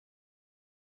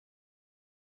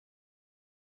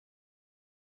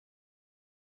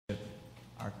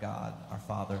our God, our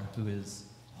Father, who is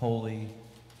holy.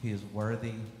 He is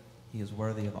worthy. He is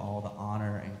worthy of all the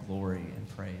honor and glory and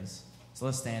praise. So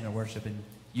let's stand and worship and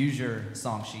use your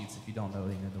song sheets if you don't know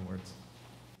any of the words.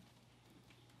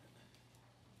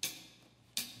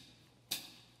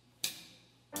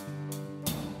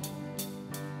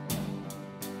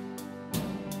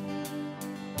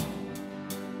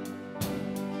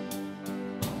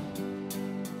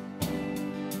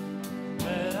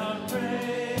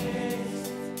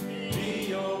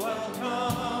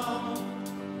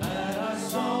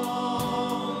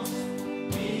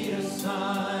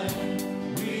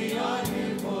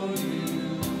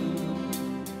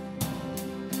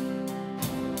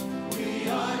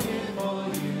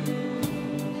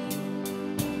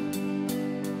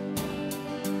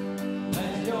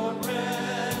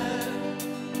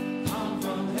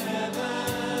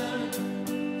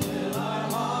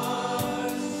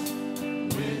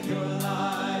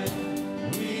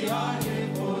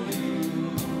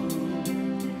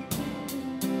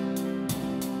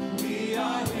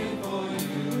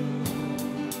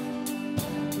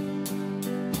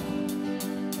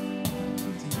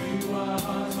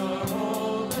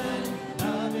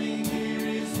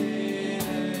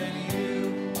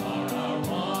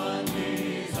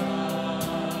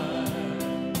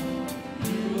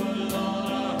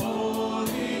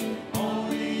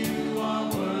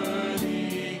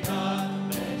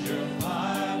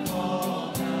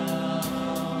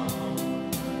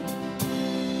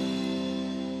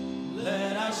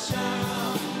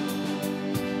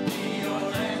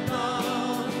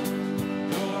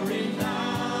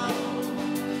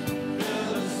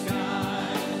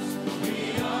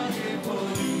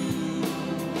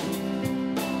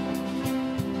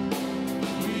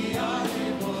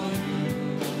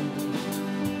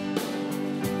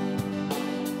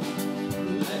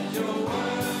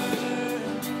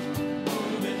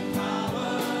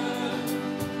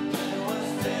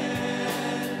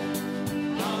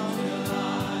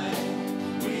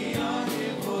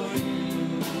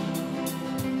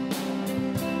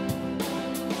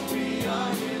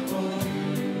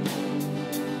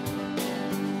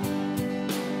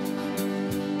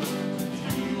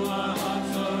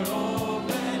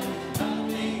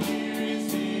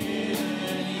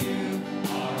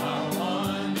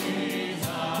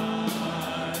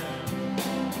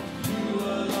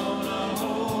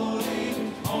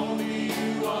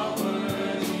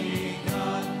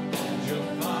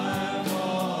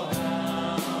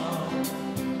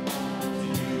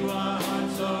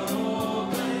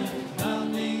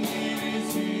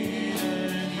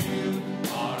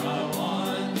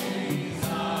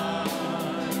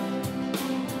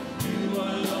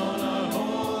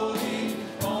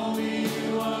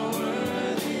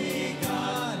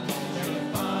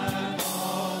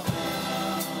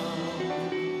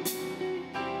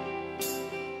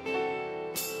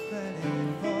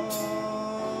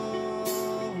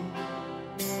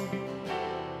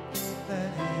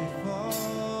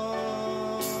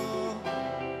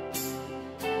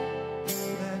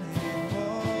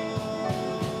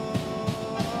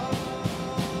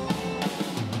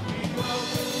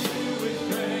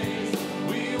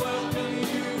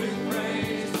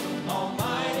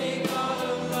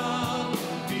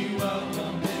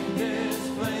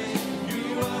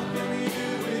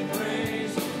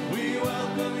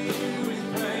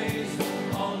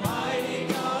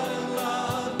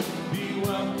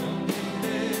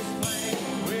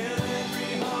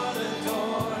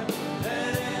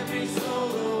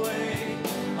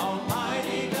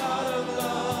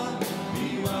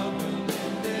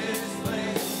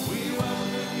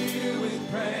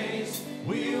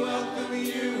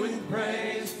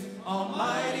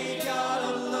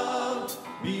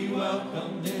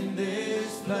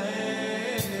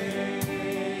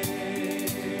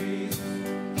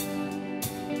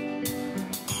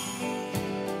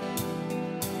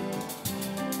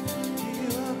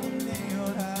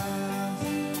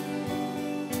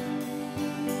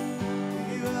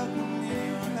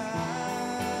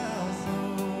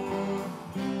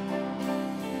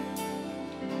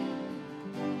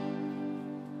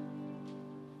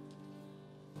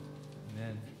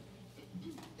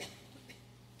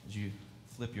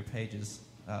 Flip your pages.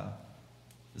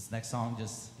 This next song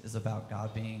just is about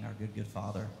God being our good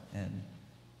Father, and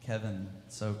Kevin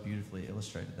so beautifully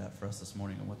illustrated that for us this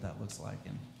morning and what that looks like.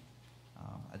 And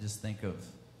I just think of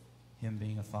him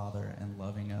being a father and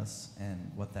loving us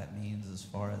and what that means as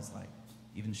far as like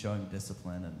even showing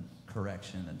discipline and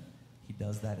correction, and he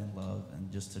does that in love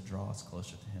and just to draw us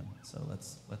closer to him. So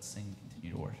let's sing and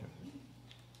continue to worship.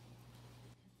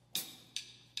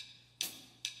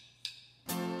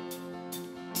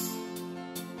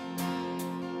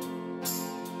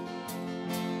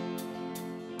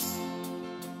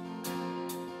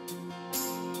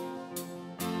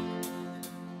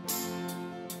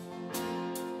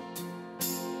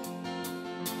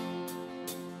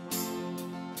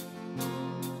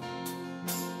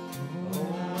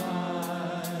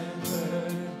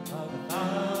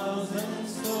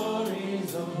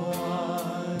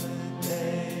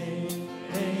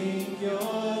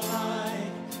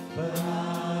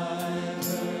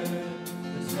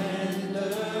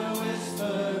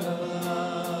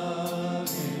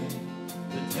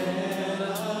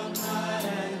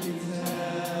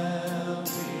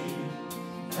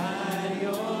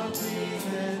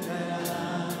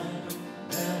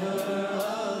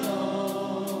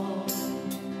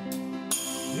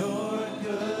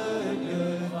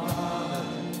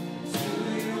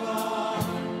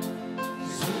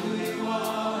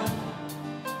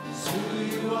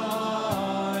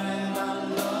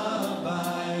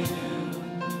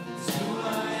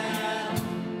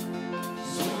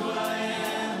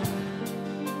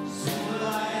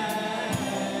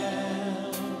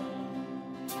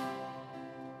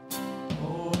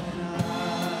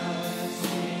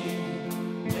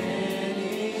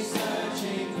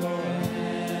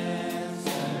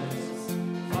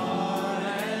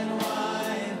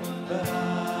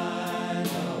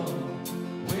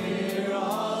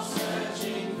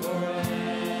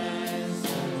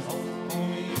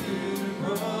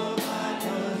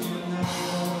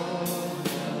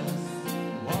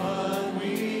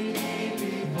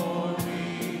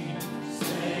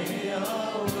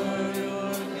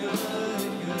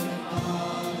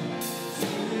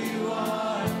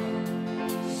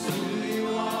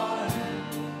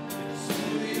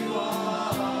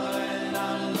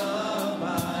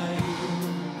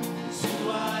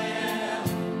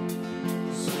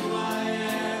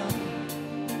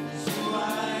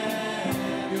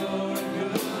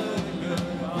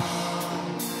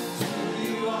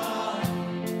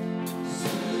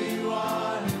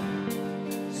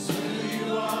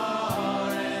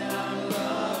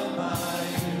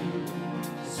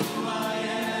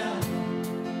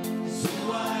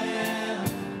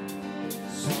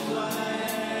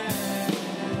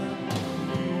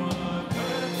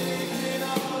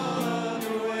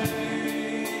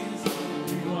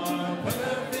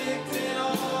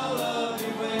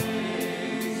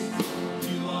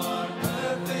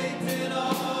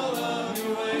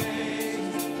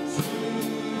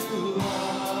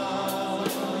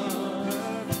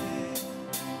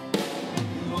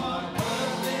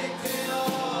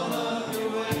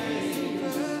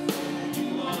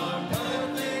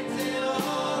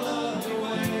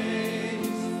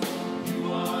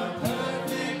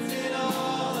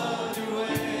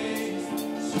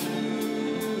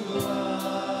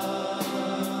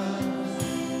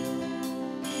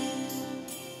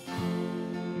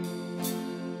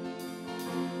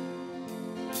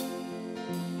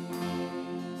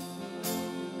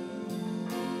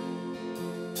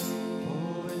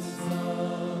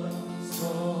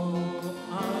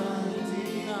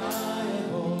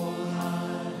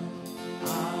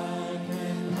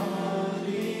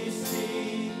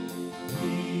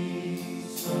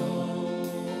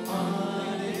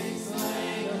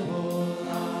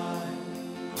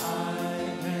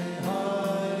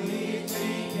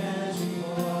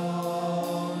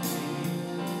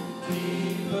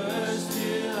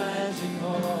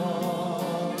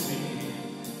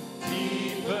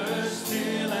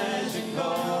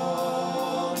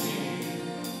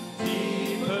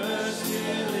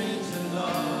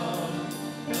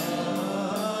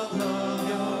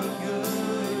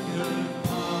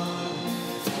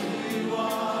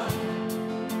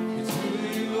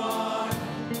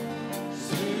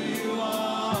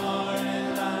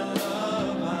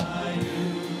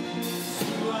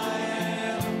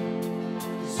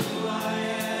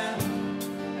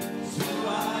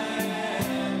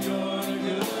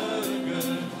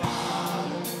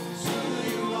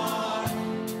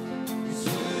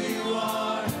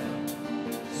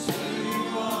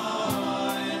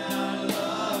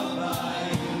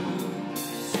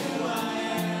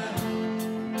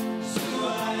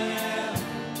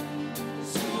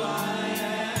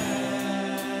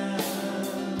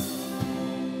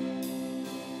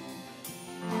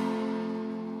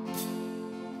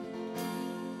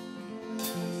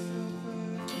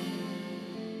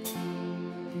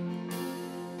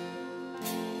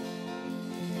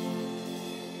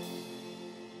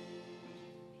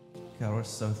 God, we're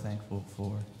so thankful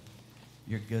for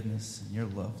your goodness and your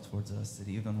love towards us, that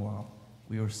even while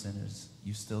we were sinners,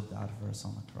 you still died for us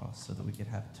on the cross so that we could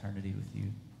have eternity with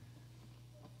you.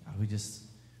 God,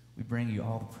 we bring you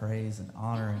all the praise and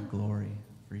honor and glory,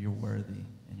 for you're worthy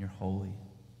and you're holy.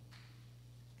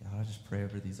 God, I just pray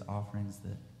over these offerings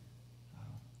that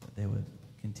they would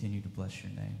continue to bless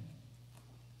your name.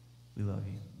 We love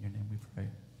you. In your name we pray.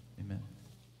 Amen.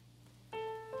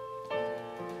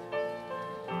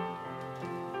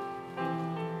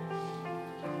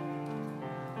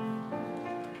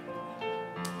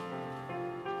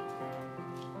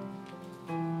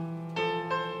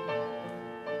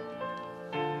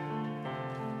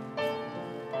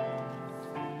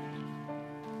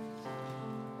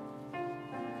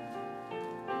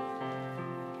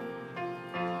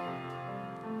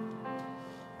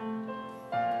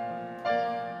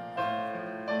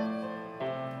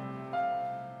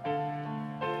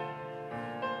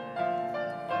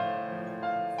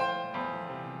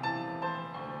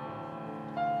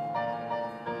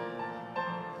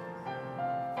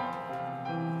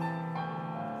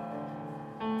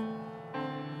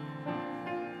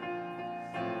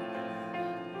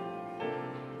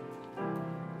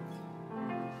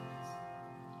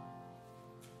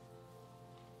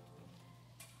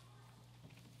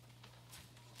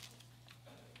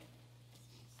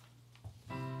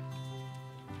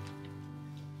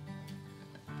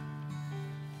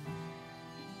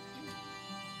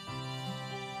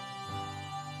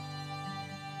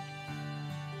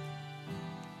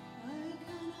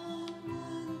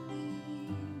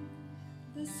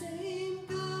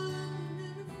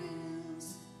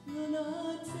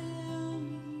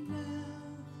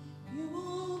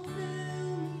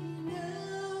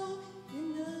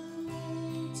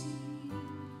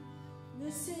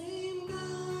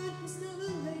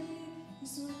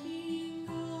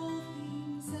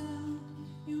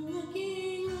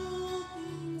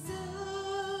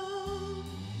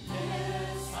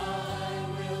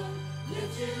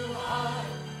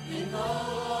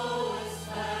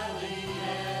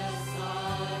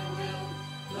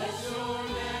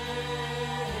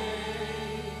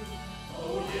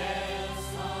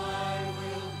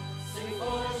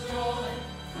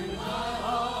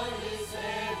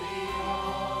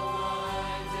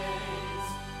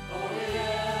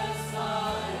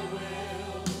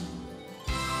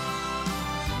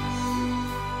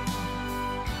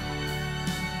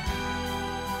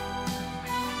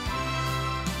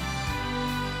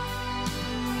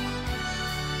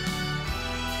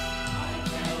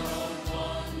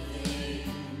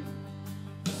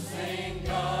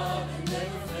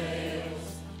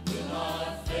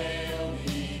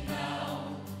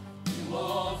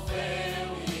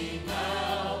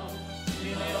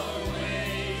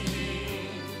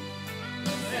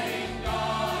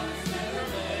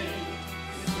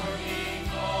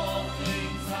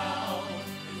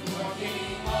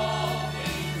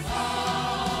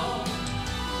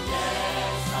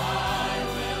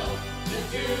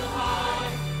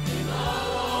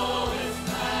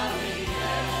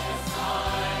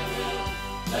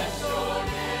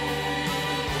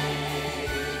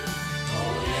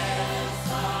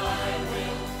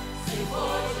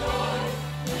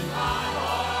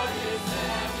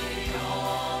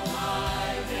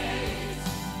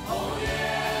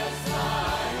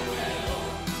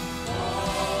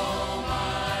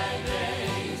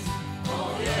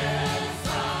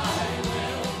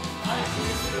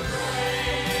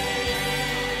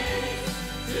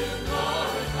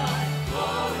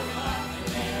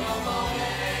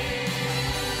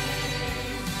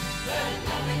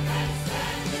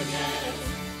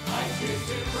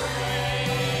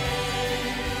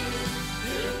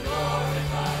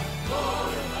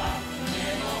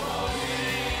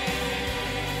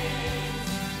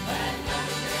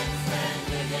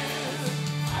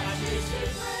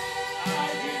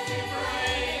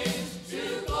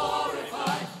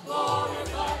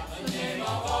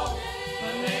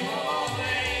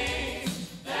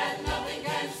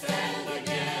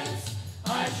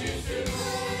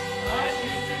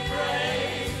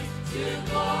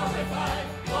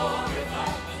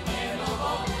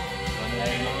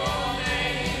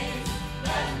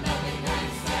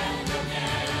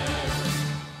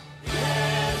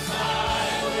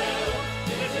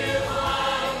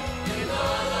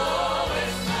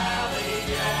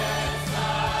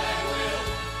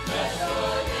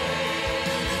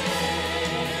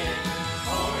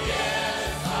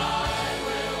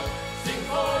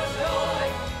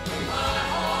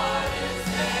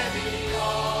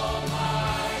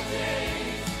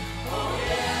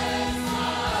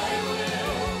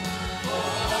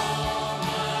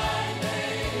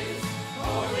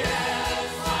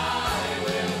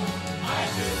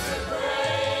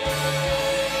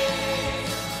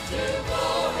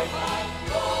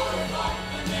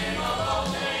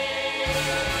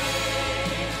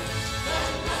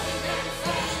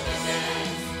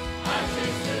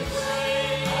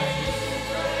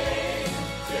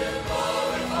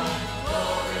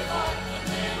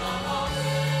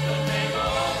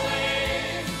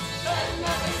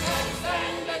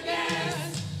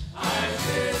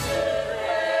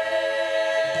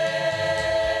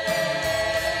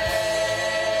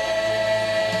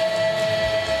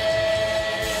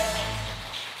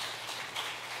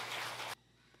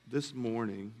 This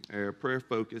morning, our prayer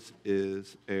focus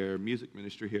is our music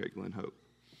ministry here at Glen Hope.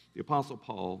 The Apostle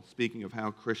Paul, speaking of how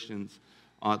Christians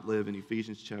ought live in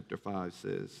Ephesians chapter 5,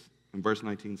 says, in verse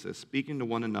 19 says, speaking to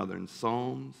one another in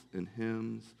psalms and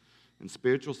hymns and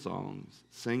spiritual songs,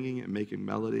 singing and making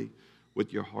melody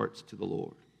with your hearts to the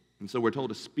Lord. And so we're told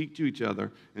to speak to each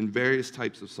other in various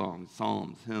types of songs,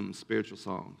 psalms, hymns, spiritual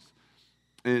songs.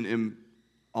 And in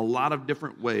a lot of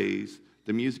different ways,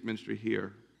 the music ministry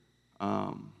here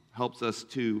helps us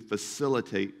to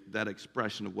facilitate that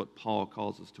expression of what Paul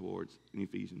calls us towards in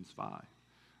Ephesians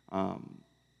 5.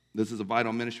 This is a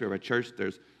vital ministry of our church.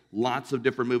 There's lots of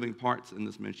different moving parts in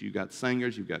this ministry. You've got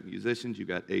singers, you've got musicians, you've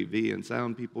got AV and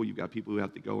sound people, you've got people who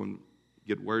have to go and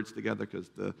get words together because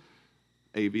the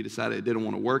AV decided it didn't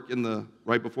want to work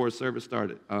right before service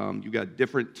started. You've got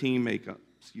different team makeups,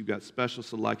 you've got special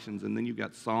selections, and then you've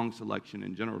got song selection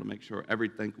in general to make sure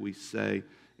everything we say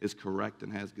is correct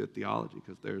and has good theology,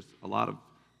 because there's a lot of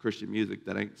Christian music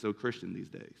that ain't so Christian these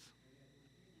days.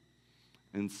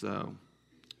 And so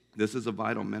this is a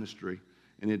vital ministry,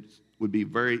 and it would be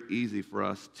very easy for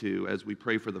us to, as we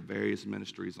pray for the various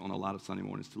ministries on a lot of Sunday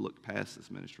mornings, to look past this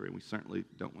ministry, and we certainly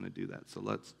don't want to do that. So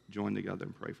let's join together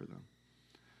and pray for them.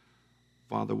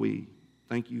 Father, we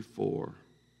thank you for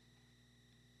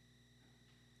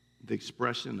the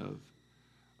expression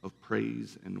of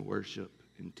praise and worship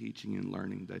and teaching and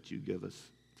learning that you give us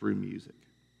through music,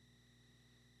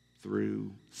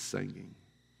 through singing,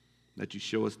 that you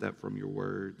show us that from your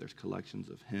word. There's collections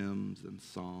of hymns and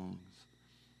songs,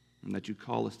 and that you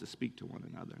call us to speak to one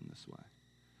another in this way.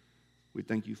 We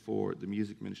thank you for the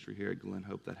music ministry here at Glen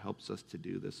Hope that helps us to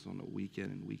do this on a week in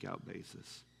and week out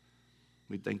basis.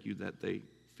 We thank you that they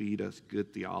feed us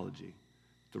good theology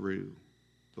through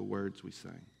the words we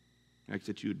sing. I ask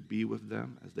that you would be with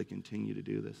them as they continue to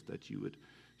do this, that you would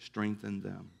strengthen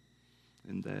them,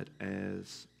 and that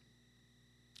as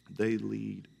they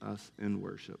lead us in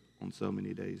worship on so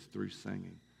many days through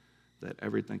singing, that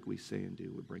everything we say and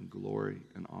do would bring glory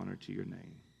and honor to your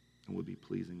name and would be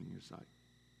pleasing in your sight.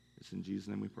 It's in Jesus'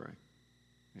 name we pray.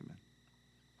 Amen.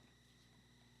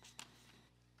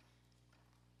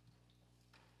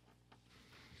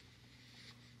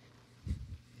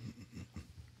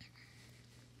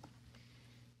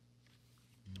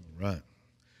 All right.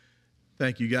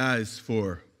 Thank you guys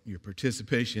for your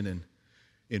participation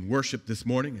in worship this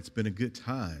morning. It's been a good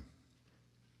time.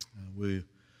 We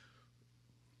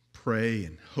pray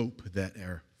and hope that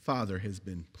our Father has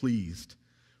been pleased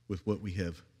with what we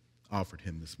have offered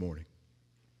him this morning.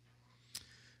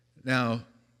 Now,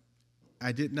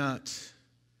 I did not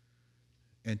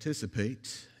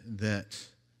anticipate that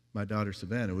my daughter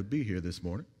Savannah would be here this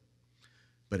morning,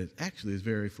 but it actually is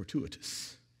very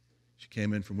fortuitous. She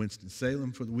came in from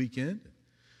Winston-Salem for the weekend.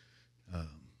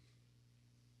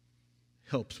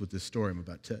 Helps with this story I'm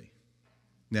about to tell you.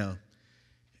 Now,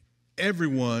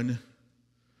 everyone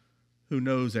who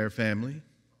knows our family,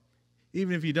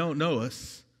 even if you don't know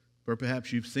us, or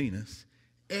perhaps you've seen us,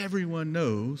 everyone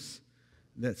knows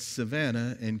that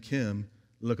Savannah and Kim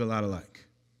look a lot alike.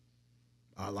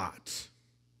 A lot,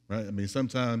 right? I mean,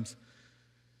 sometimes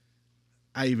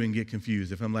I even get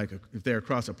confused if they're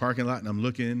across a parking lot and I'm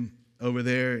looking over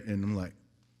there and I'm like,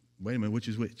 wait a minute, which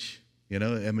is which? You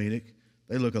know, I mean,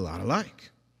 they look a lot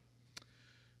alike.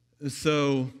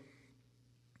 So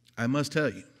I must tell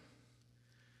you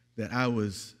that I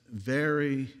was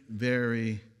very,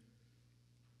 very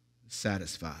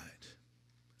satisfied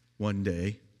one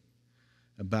day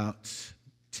about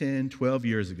 10, 12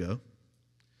 years ago.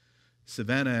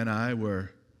 Savannah and I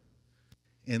were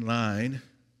in line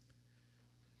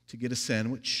to get a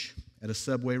sandwich at a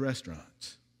Subway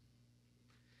restaurant.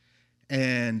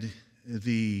 And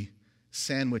the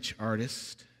sandwich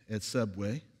artist at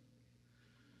Subway,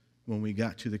 when we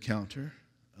got to the counter,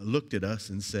 looked at us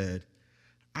and said,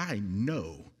 I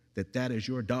know that is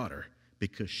your daughter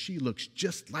because she looks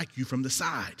just like you from the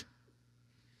side.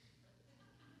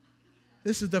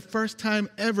 This is the first time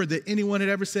ever that anyone had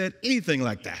ever said anything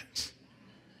like that.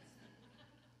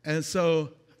 And so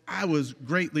I was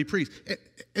greatly pleased.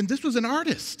 And this was an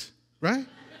artist, right?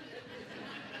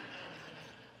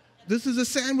 This is a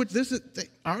sandwich. The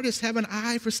artists have an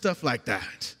eye for stuff like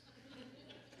that.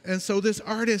 And so this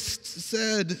artist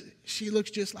said, she looks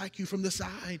just like you from the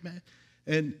side, man.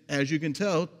 And as you can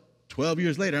tell, 12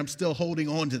 years later, I'm still holding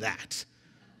on to that,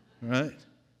 right?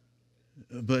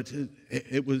 But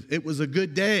it was a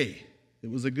good day.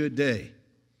 It was a good day.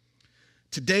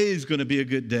 Today is going to be a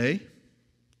good day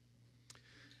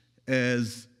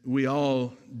as we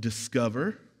all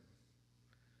discover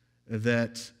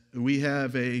that we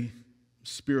have a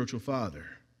spiritual father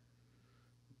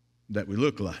that we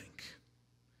look like.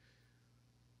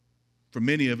 For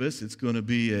many of us, it's going to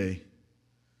be a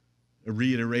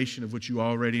reiteration of what you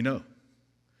already know.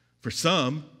 For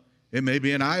some, it may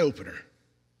be an eye-opener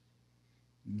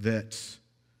that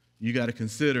you got to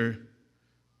consider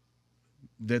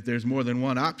that there's more than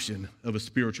one option of a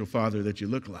spiritual father that you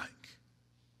look like.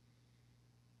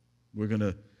 We're going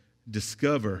to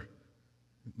discover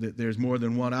that there's more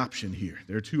than one option here.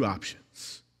 There are two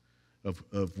options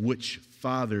of which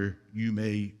father you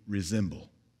may resemble.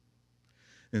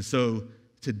 And so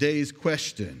today's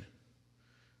question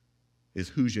is,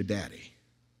 who's your daddy?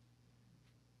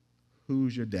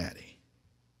 Who's your daddy?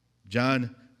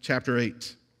 John chapter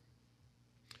 8,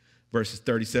 verses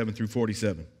 37 through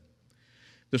 47.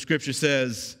 The scripture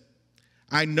says,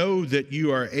 I know that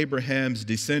you are Abraham's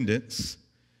descendants,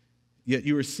 yet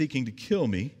you are seeking to kill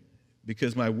me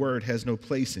because my word has no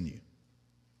place in you.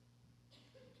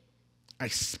 I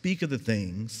speak of the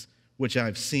things which I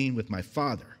have seen with my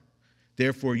father.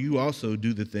 Therefore, you also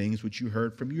do the things which you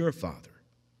heard from your father.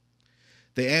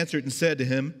 They answered and said to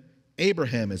him,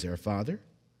 Abraham is our father.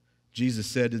 Jesus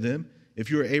said to them,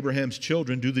 if you are Abraham's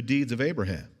children, do the deeds of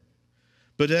Abraham.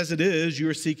 But as it is, you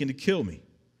are seeking to kill me,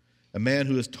 a man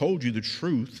who has told you the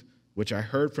truth, which I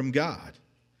heard from God.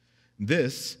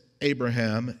 This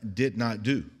Abraham did not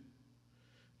do.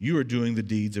 You are doing the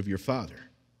deeds of your father.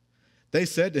 They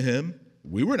said to him,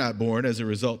 we were not born as a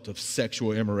result of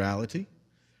sexual immorality.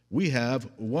 We have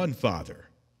one Father,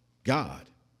 God.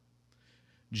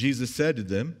 Jesus said to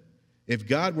them, if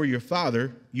God were your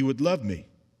Father, you would love me.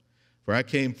 For I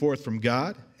came forth from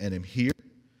God and am here.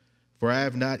 For I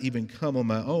have not even come on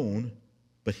my own,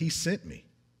 but he sent me.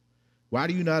 Why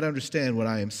do you not understand what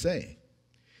I am saying?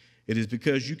 It is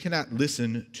because you cannot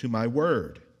listen to my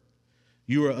word.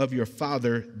 You are of your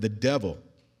father, the devil,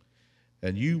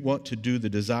 and you want to do the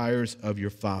desires of your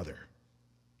father.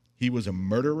 He was a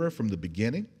murderer from the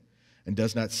beginning and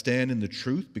does not stand in the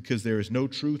truth because there is no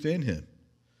truth in him.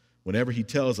 Whenever he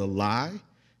tells a lie,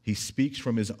 he speaks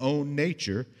from his own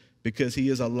nature because he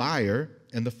is a liar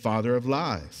and the father of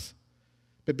lies.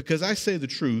 But because I say the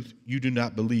truth, you do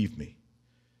not believe me.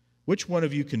 Which one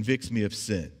of you convicts me of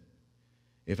sin?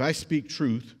 If I speak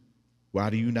truth,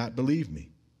 why do you not believe me?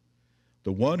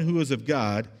 The one who is of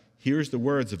God hears the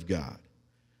words of God.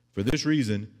 For this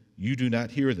reason, you do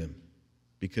not hear them,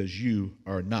 because you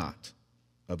are not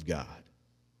of God.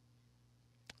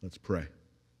 Let's pray.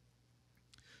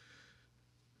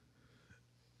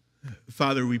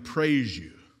 Father, we praise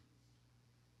you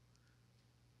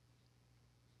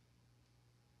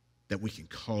that we can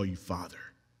call you Father.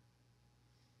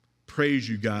 Praise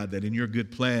you, God, that in your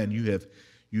good plan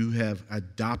you have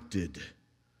adopted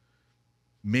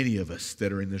many of us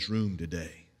that are in this room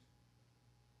today.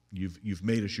 You've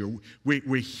made us your.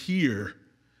 We're here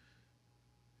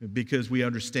because we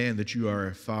understand that you are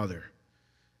our Father,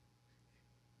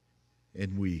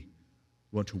 and we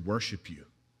want to worship you,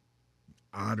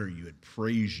 honor you, and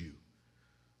praise you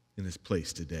in this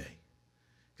place today.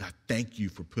 God, thank you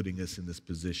for putting us in this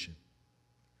position.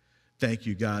 Thank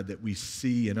you, God, that we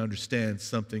see and understand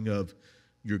something of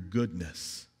your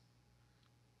goodness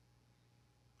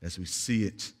as we see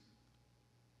it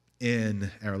in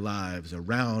our lives,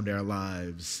 around our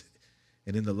lives,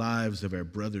 and in the lives of our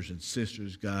brothers and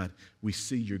sisters. God, we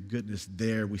see your goodness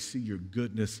there. We see your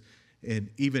goodness, and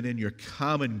even in your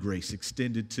common grace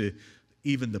extended to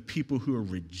even the people who are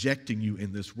rejecting you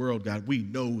in this world. God, we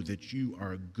know that you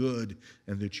are good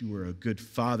and that you are a good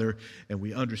Father, and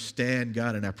we understand,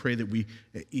 God, and I pray that we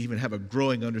even have a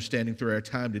growing understanding through our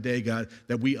time today, God,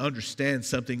 that we understand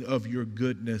something of your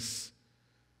goodness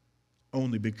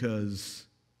only because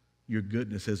your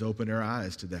goodness has opened our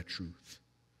eyes to that truth.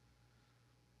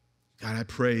 God, I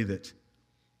pray that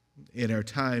in our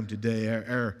time today,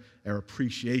 our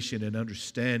appreciation and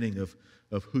understanding of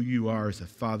who you are as a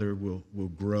Father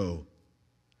will grow,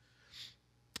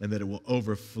 and that it will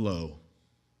overflow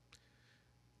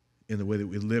in the way that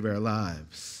we live our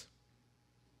lives,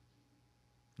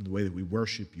 in the way that we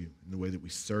worship you, in the way that we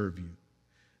serve you,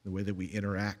 in the way that we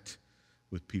interact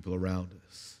with people around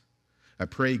us. I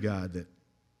pray, God, that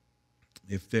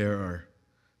if there are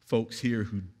folks here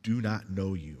who do not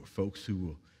know you, or folks who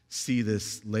will see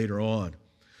this later on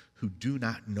who do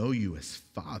not know you as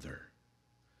Father,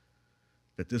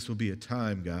 that this will be a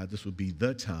time, God, this will be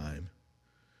the time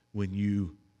when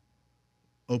you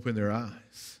open their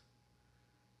eyes,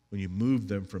 when you move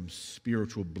them from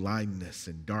spiritual blindness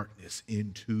and darkness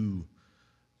into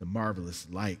the marvelous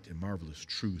light and marvelous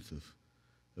truth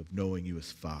of knowing you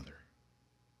as Father.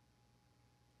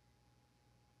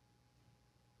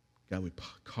 God, we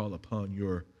call upon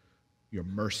your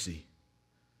mercy.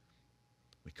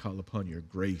 We call upon your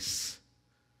grace.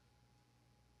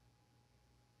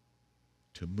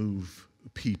 to move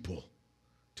people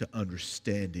to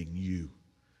understanding you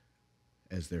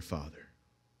as their Father.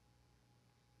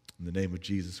 In the name of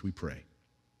Jesus, we pray.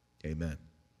 Amen.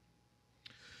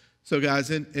 So,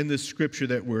 guys, in this scripture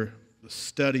that we're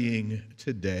studying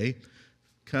today,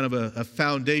 kind of a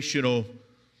foundational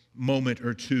moment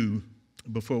or two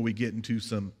before we get into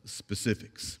some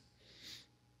specifics.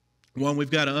 One,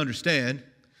 we've got to understand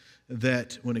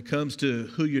that when it comes to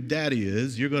who your daddy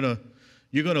is, you're gonna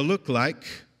look like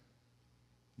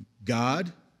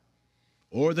God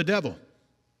or the devil.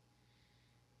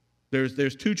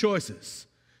 There's two choices.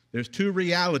 There's two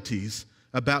realities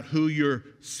about who your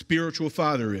spiritual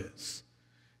father is.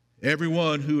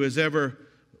 Everyone who has ever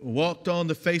walked on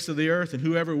the face of the earth and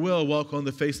whoever will walk on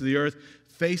the face of the earth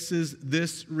faces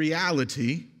this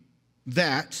reality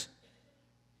that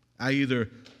I either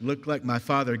look like my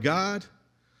father God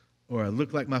or I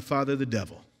look like my father the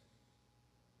devil.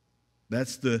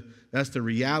 That's the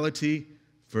reality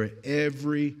for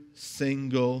every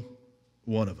single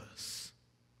one of us.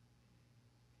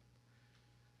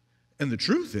 And the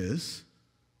truth is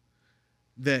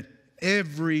that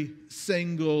every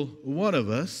single one of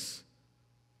us,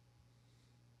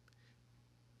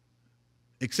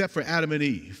 except for Adam and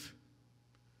Eve,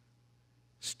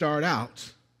 start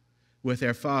out with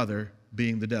their father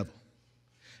being the devil.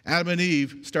 Adam and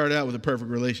Eve started out with a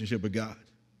perfect relationship with God.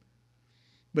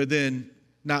 But then,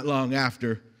 not long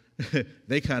after,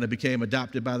 they kind of became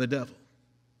adopted by the devil.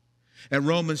 And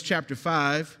Romans chapter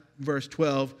 5, verse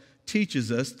 12,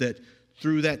 teaches us that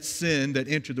through that sin that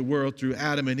entered the world through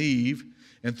Adam and Eve,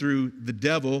 and through the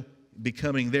devil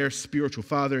becoming their spiritual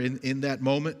father in that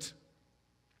moment,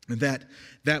 that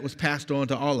was passed on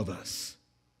to all of us.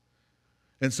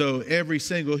 And so every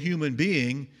single human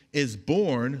being is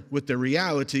born with the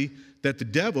reality that the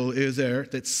devil is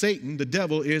that Satan, the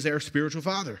devil, is our spiritual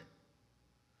father.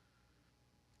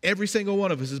 Every single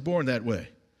one of us is born that way.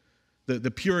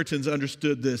 The Puritans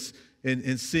understood this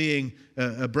in seeing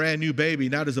a brand new baby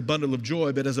not as a bundle of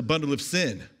joy, but as a bundle of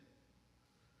sin.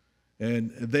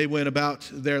 And they went about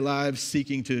their lives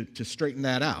seeking to straighten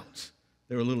that out.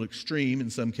 They were a little extreme in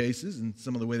some cases in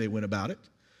some of the way they went about it.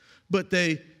 But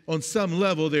they, on some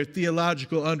level, their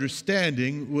theological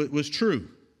understanding was true.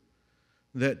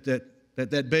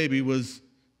 That baby was,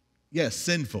 yes,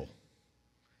 sinful.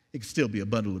 It could still be a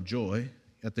bundle of joy.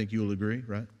 I think you'll agree,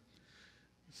 right?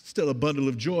 Still a bundle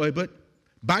of joy, but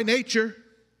by nature,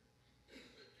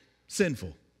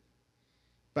 sinful.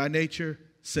 By nature,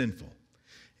 sinful.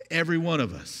 Every one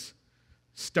of us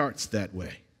starts that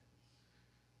way.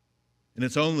 And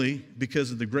it's only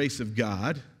because of the grace of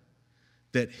God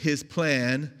that his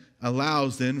plan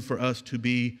allows then for us to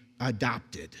be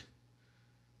adopted.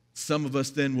 Some of us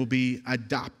then will be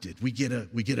adopted. We get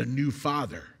a new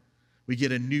father. We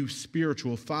get a new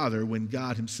spiritual father when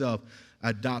God himself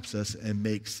adopts us and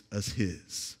makes us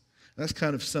his. That's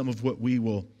kind of some of what we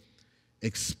will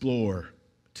explore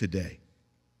today.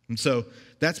 And so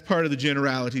that's part of the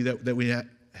generality that we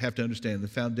have to understand, the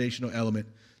foundational element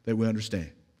that we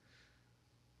understand.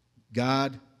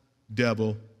 God,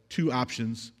 devil, two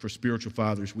options for spiritual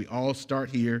fathers. We all start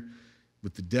here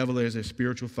with the devil as our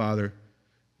spiritual father,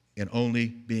 and only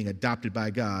being adopted by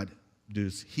God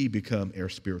does he become our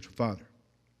spiritual father.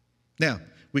 Now,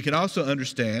 we can also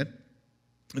understand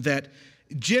that,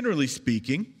 generally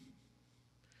speaking,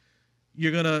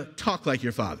 you're going to talk like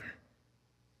your father,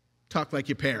 talk like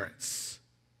your parents.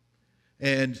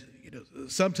 And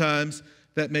sometimes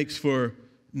that makes for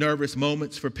nervous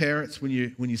moments for parents when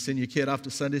you send your kid off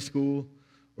to Sunday school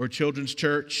or children's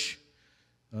church.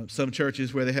 Some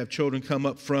churches where they have children come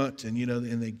up front and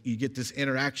you get this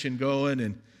interaction going,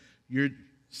 and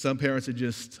some parents are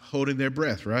just holding their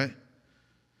breath, right?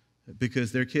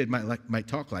 Because their kid might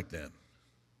talk like them.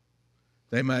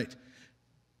 They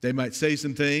might say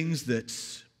some things that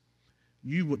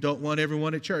you don't want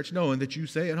everyone at church knowing that you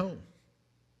say at home.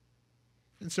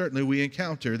 And certainly we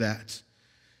encounter that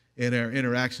in our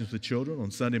interactions with children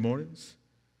on Sunday mornings.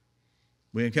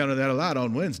 We encounter that a lot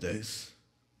on Wednesdays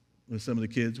with some of the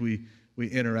kids we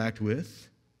interact with.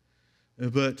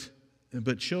 But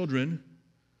children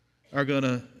are going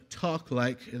to talk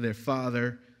like their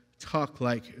father, talk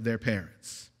like their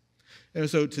parents. And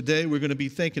so today we're going to be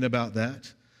thinking about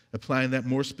that, applying that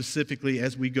more specifically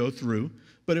as we go through.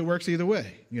 But it works either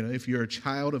way. If you're a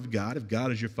child of God, if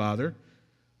God is your father,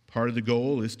 part of the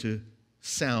goal is to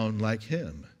sound like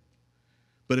him.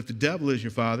 But if the devil is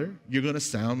your father, you're going to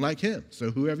sound like him.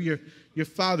 So whoever your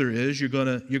father is, you're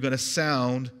going to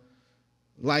sound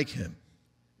like him.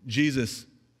 Jesus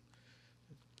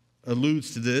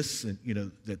alludes to this, and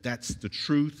that's the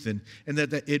truth, and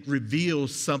that it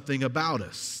reveals something about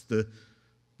us.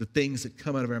 the things that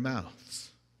come out of our mouths.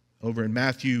 Over in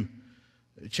Matthew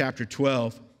chapter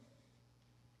 12,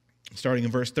 starting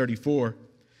in verse 34,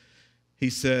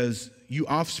 he says, "You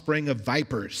offspring of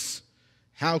vipers,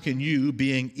 how can you,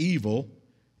 being evil,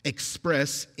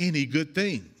 express any good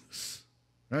things?"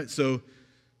 Right? So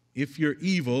if you're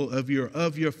evil, of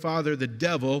your father, the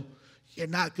devil, you're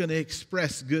not going to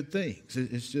express good things.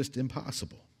 It's just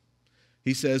impossible.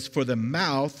 He says, "For the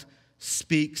mouth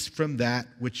speaks from that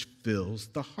which fills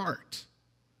the heart."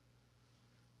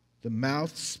 The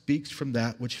mouth speaks from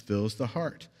that which fills the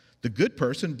heart. The good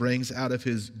person brings out of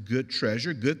his good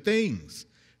treasure good things,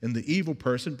 and the evil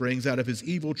person brings out of his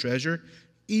evil treasure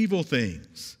evil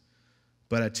things.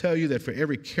 But I tell you that for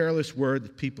every careless word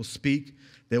that people speak,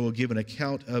 they will give an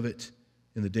account of it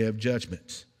in the day of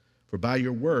judgment. For by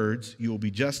your words you will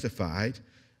be justified,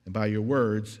 and by your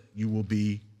words you will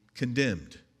be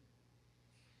condemned.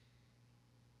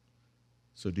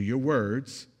 So do your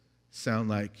words sound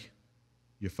like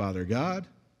your father God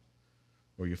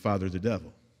or your father the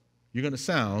devil? You're going to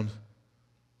sound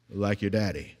like your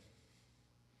daddy.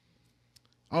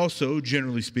 Also,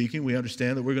 generally speaking, we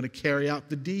understand that we're going to carry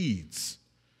out the deeds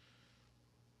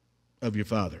of your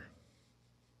father.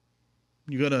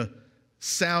 You're going to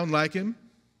sound like him.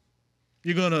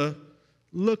 You're going to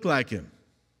look like him.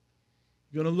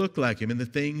 You're going to look like him in the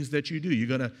things that you do.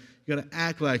 You're going to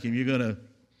act like him. You're going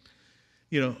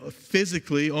to,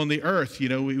 physically on the earth,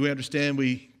 we understand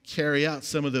we carry out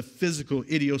some of the physical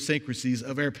idiosyncrasies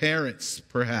of our parents,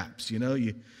 perhaps.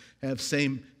 You have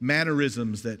same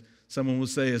mannerisms that someone will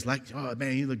say is like, "Oh,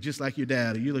 man, you look just like your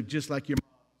dad," or "You look just like your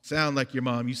mom, sound like your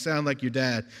mom, you sound like your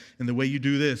dad in the way you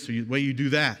do this or the way you do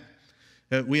that."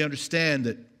 We understand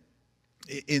that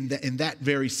in that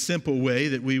very simple way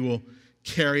that we will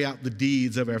carry out the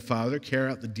deeds of our father,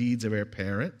 carry out the deeds of our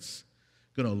parents,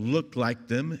 going to look like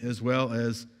them as well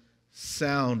as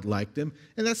sound like them.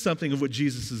 And that's something of what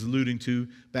Jesus is alluding to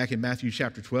back in Matthew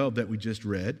chapter 12 that we just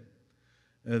read,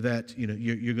 that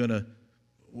you're going to,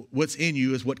 what's in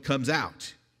you is what comes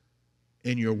out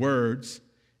in your words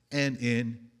and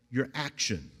in your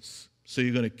actions. So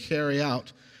you're going to carry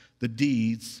out the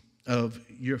deeds of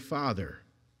your father,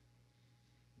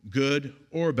 good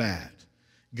or bad.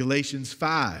 Galatians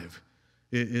 5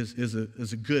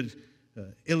 is a good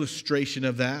illustration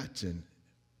of that, and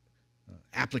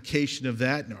application of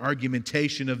that, and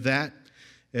argumentation of that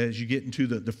as you get into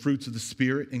the fruits of the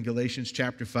Spirit in Galatians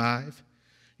chapter 5.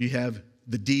 You have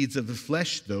the deeds of the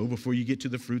flesh, though, before you get to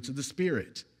the fruits of the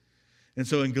Spirit. And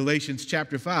so in Galatians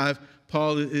chapter 5,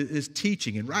 Paul is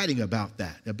teaching and writing about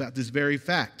that, about this very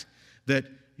fact, that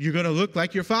you're going to look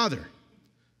like your father.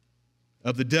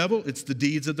 Of the devil, it's the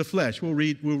deeds of the flesh. We'll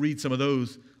read some of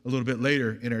those a little bit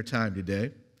later in our time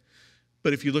today.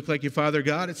 But if you look like your father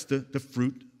God, it's the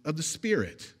fruit of the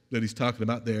Spirit that he's talking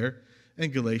about there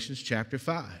in Galatians chapter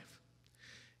 5.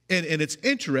 And it's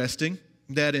interesting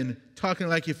that in talking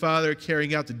like your father,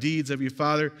 carrying out the deeds of your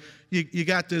father, you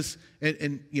got this,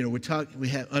 and we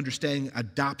have understanding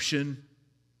adoption,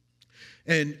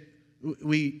 and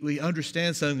we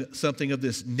understand something of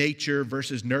this nature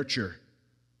versus nurture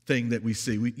thing that we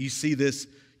see. You see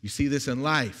this in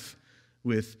life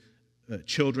with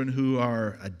children who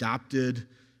are adopted,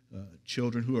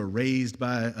 children who are raised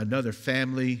by another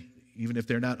family, even if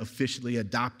they're not officially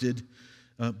adopted.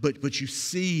 But you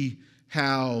see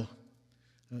how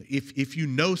if you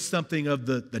know something of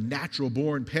the natural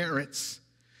born parents,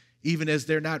 even as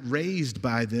they're not raised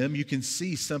by them, you can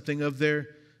see something of their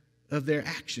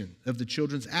action, of the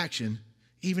children's action,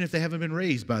 even if they haven't been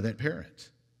raised by that parent.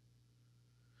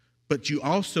 But you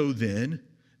also then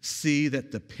see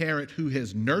that the parent who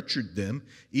has nurtured them,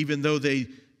 even though they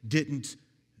didn't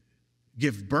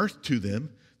give birth to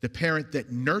them, the parent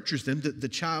that nurtures them, the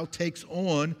child takes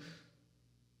on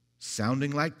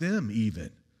sounding like them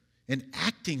even, and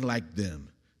acting like them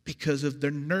because of their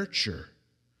nurture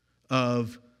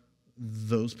of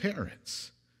those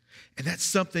parents. And that's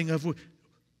something of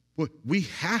what we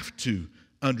have to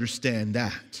understand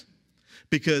that.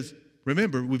 Because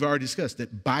remember, we've already discussed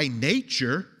that by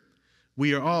nature,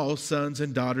 we are all sons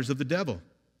and daughters of the devil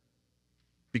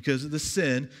because of the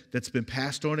sin that's been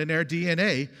passed on in our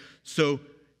DNA. So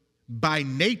by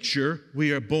nature,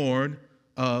 we are born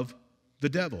of the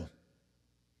devil.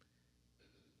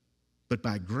 But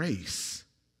by grace,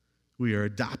 we are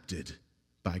adopted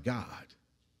by God.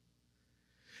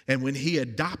 And when he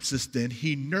adopts us, then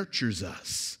he nurtures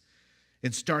us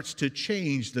and starts to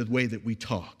change the way that we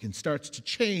talk and starts to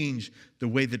change the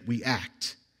way that we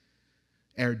act.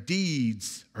 Our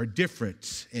deeds are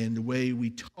different, and the way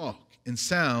we talk and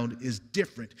sound is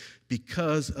different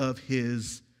because of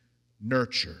his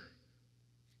nurture.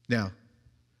 Now,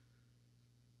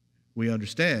 we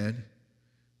understand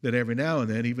that every now and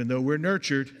then, even though we're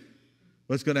nurtured,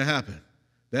 what's going to happen?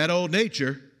 That old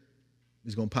nature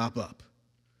is going to pop up.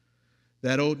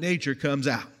 That old nature comes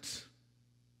out.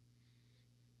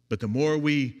 But the more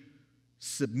we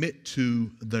submit to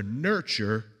the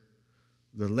nurture,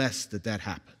 the less that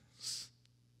happens.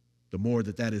 The more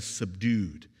that is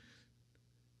subdued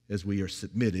as we are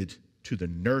submitted to the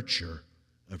nurture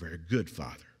of our good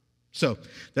Father. So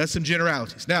that's some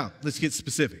generalities. Now, let's get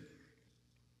specific.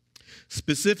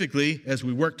 Specifically, as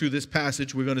we work through this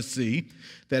passage, we're going to see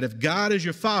that if God is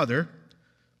your Father,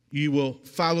 you will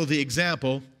follow the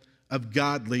example of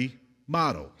godly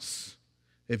models.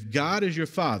 If God is your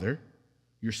Father,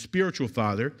 your spiritual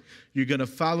Father, you're going to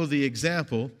follow the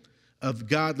example of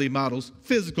godly models,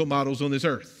 physical models on this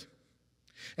earth.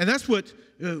 And that's what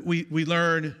we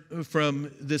learn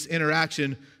from this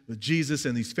interaction with Jesus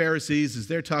and these Pharisees, is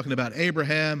they're talking about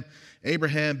Abraham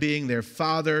being their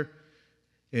father,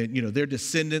 and, they're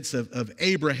descendants of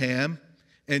Abraham.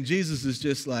 And Jesus is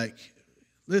just like,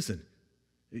 listen,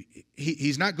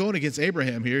 he's not going against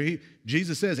Abraham here.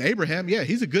 Jesus says, Abraham, yeah,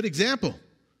 he's a good example.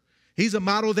 He's a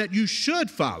model that you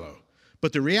should follow.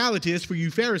 But the reality is for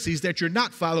you Pharisees that you're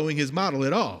not following his model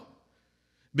at all.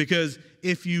 Because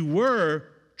if you were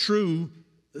true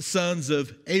sons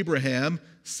of Abraham,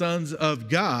 sons of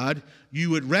God, you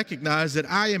would recognize that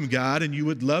I am God and you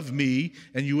would love me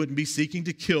and you wouldn't be seeking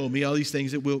to kill me, all these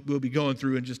things that we'll be going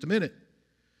through in just a minute.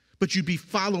 But you'd be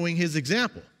following his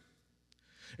example.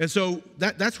 And so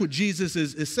that's what Jesus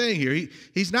is saying here.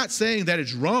 He's not saying that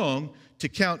it's wrong to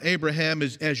count Abraham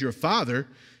as your father.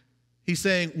 He's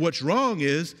saying what's wrong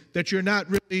is that you're not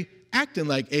really acting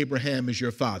like Abraham is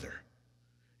your father.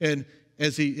 And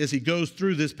as he goes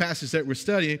through this passage that we're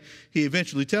studying, he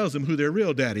eventually tells them who their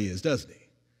real daddy is, doesn't he?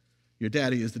 Your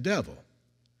daddy is the devil.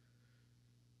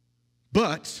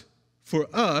 But for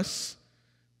us,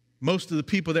 most of the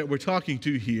people that we're talking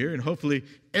to here, and hopefully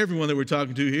everyone that we're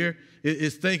talking to here,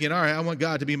 is thinking, all right, I want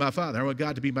God to be my father. I want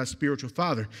God to be my spiritual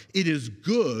father. It is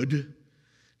good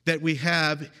that we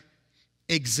have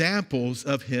examples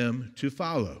of him to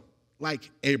follow,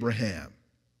 like Abraham,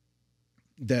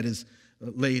 that is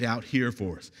laid out here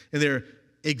for us. And there are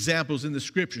examples in the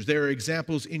scriptures. There are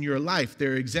examples in your life.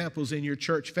 There are examples in your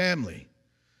church family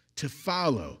to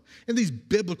follow. And these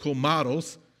biblical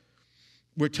models,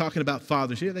 we're talking about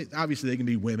fathers here. Obviously, they can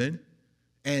be women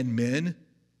and men,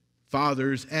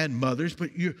 fathers and mothers,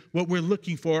 but what we're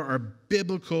looking for are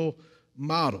biblical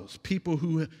models, people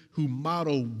who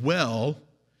model well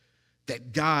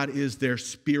that God is their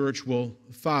spiritual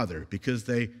father because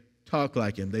they talk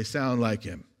like him, they sound like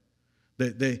him.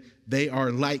 They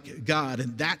are like God,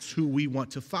 and that's who we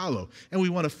want to follow. And we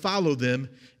want to follow them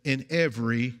in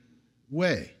every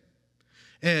way.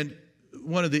 And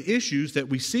one of the issues that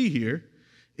we see here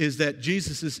is that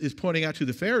Jesus is pointing out to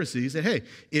the Pharisees that, hey,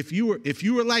 if you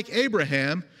were like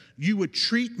Abraham, you would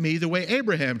treat me the way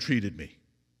Abraham treated me.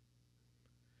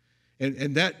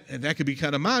 And that could be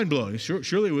kind of mind-blowing.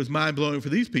 Surely it was mind-blowing for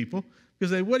these people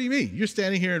because what do you mean? You're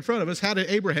standing here in front of us. How did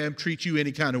Abraham treat you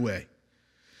any kind of way?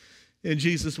 And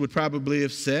Jesus would probably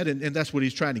have said, and that's what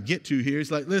he's trying to get to here. He's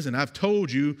like, listen, I've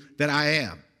told you that I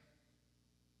am.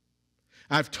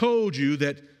 I've told you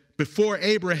that before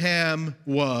Abraham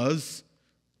was,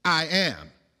 I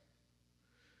am.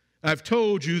 I've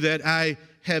told you that I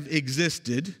have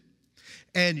existed,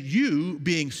 and you,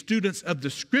 being students of the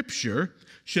Scripture,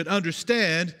 should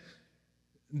understand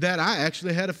that I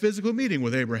actually had a physical meeting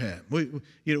with Abraham.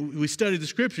 We study the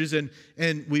Scriptures, and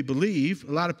we believe,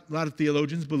 a lot of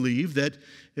theologians believe that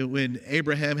when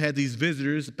Abraham had these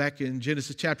visitors back in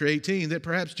Genesis chapter 18, that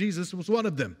perhaps Jesus was one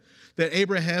of them, that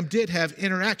Abraham did have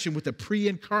interaction with the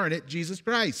pre-incarnate Jesus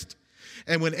Christ.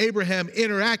 And when Abraham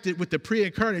interacted with the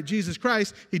pre-incarnate Jesus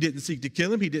Christ, he didn't seek to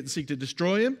kill him. He didn't seek to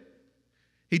destroy him.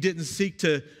 He didn't seek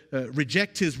to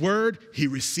reject his word. He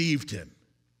received him.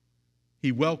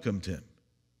 He welcomed him.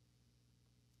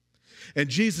 And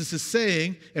Jesus is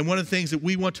saying, and one of the things that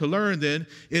we want to learn then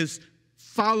is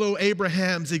follow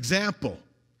Abraham's example.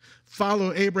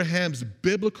 Follow Abraham's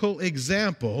biblical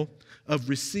example of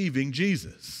receiving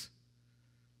Jesus,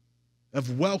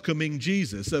 of welcoming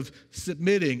Jesus, of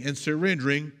submitting and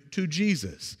surrendering to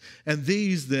Jesus. And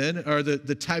these then are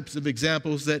the types of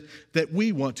examples that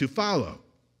we want to follow.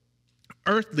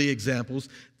 Earthly examples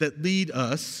that lead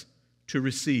us to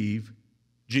receive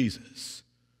Jesus.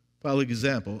 Follow the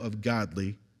example of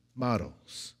godly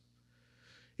models.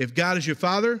 If God is your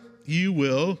father, you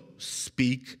will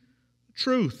speak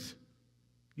truth.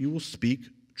 You will speak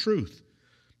truth.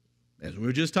 As we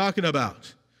were just talking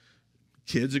about,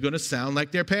 kids are going to sound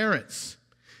like their parents.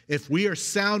 If we are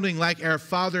sounding like our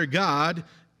Father God,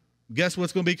 guess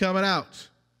what's going to be coming out?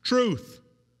 Truth.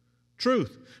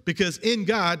 Truth. Because in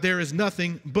God there is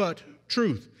nothing but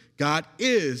truth. God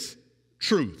is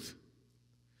truth.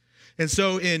 And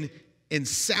so in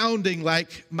sounding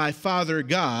like my Father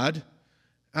God,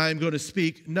 I'm going to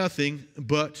speak nothing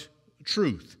but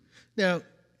truth. Now,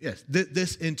 yes,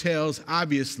 this entails,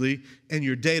 obviously, in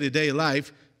your day-to-day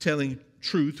life, telling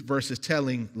truth versus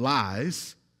telling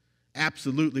lies.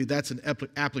 Absolutely, that's an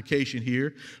application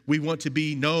here. We want to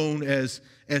be known as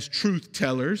truth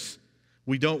tellers.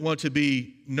 We don't want to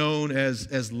be known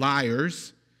as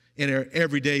liars in our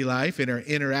everyday life, in our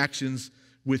interactions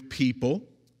with people.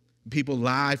 People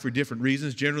lie for different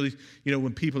reasons. Generally,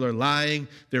 when people are lying,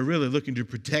 they're really looking to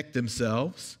protect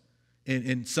themselves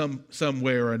in some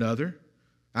way or another.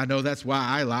 I know that's why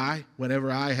I lie.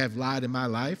 Whenever I have lied in my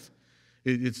life,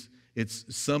 it's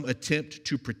some attempt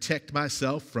to protect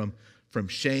myself from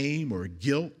shame or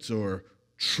guilt or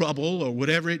trouble or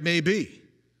whatever it may be,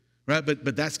 right?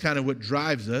 But that's kind of what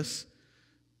drives us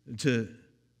to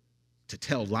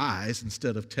tell lies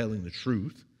instead of telling the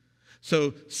truth.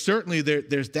 So certainly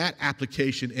there's that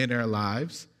application in our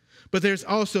lives, but there's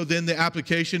also then the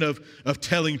application of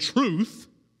telling truth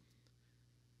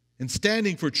and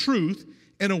standing for truth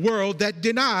in a world that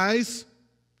denies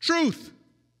truth.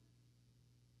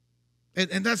 And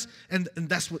that's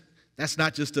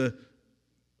not just a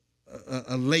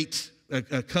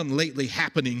come lately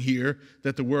happening here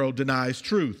that the world denies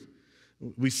truth.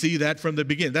 We see that from the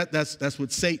beginning. That's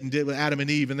what Satan did with Adam and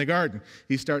Eve in the garden.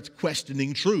 He starts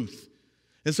questioning truth.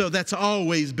 And so that's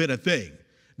always been a thing.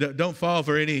 Don't fall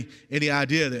for any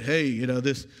idea that, hey,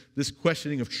 this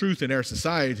questioning of truth in our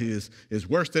society is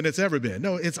worse than it's ever been.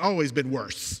 No, it's always been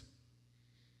worse.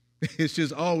 It's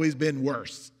just always been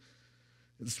worse.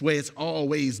 It's the way it's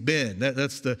always been.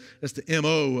 That's the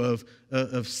MO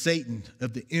of Satan,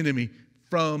 of the enemy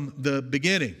from the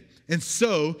beginning. And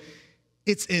so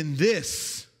it's in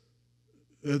this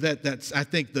that's I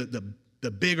think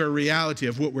the bigger reality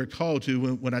of what we're called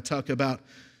to when I talk about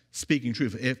speaking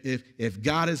truth. If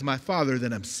God is my Father,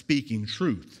 then I'm speaking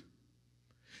truth.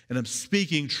 And I'm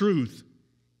speaking truth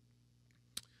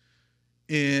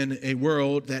in a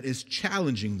world that is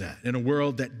challenging that, in a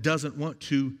world that doesn't want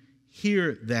to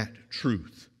hear that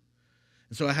truth.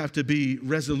 And so I have to be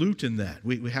resolute in that.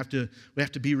 We have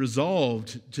to be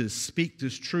resolved to speak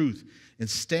this truth and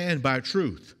stand by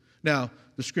truth. Now,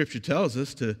 the Scripture tells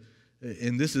us to,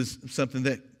 and this is something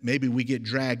that maybe we get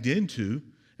dragged into,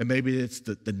 and maybe it's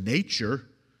the nature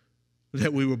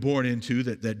that we were born into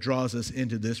that draws us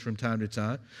into this from time to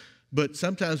time. But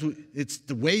sometimes it's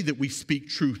the way that we speak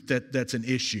truth that's an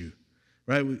issue,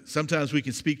 right? Sometimes we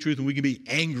can speak truth and we can be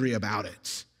angry about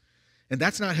it. And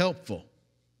that's not helpful.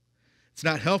 It's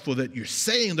not helpful that you're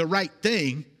saying the right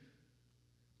thing,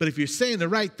 but if you're saying the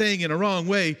right thing in a wrong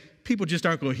way, people just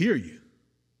aren't going to hear you.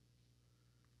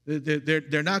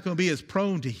 They're not going to be as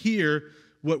prone to hear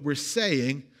what we're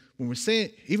saying when we're saying,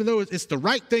 even though it's the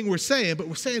right thing we're saying, but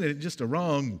we're saying it in just a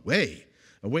wrong way,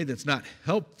 a way that's not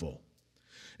helpful.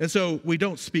 And so we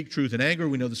don't speak truth in anger.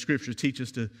 We know the Scriptures teach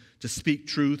us to speak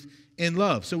truth in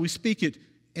love. So we speak it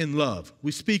in love.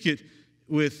 We speak it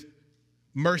with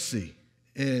mercy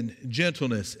and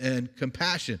gentleness and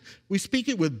compassion. We speak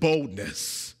it with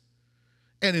boldness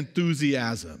and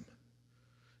enthusiasm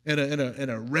and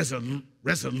a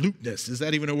resoluteness. Is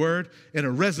that even a word? In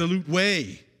a resolute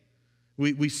way.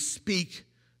 We speak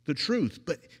the truth.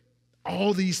 But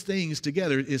all these things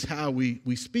together is how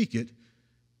we speak it,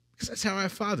 because that's how our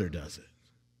Father does it.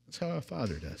 That's how our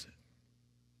Father does it.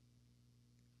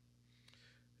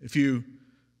 If you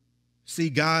see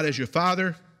God as your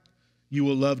Father, you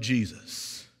will love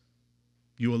Jesus.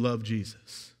 You will love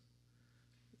Jesus.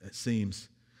 That seems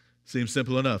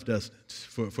simple enough, doesn't it?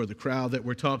 For the crowd that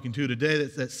we're talking to today,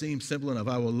 that seems simple enough.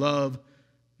 I will love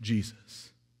Jesus.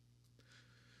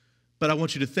 But I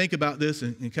want you to think about this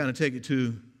and kind of take it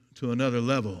to another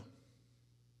level.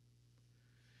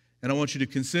 And I want you to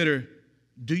consider,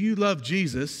 do you love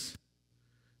Jesus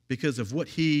because of what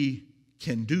he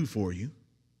can do for you?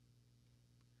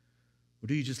 Or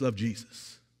do you just love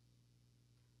Jesus?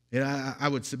 And I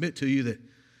would submit to you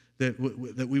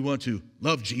that we want to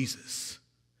love Jesus.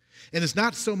 And it's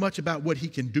not so much about what he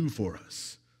can do for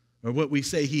us or what we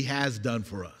say he has done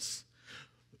for us.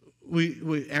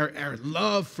 Our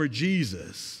love for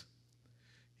Jesus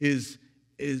is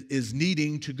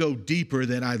needing to go deeper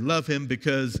than I love him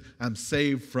because I'm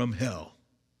saved from hell,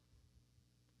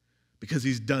 because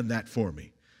he's done that for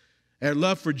me. Our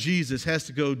love for Jesus has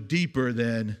to go deeper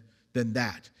than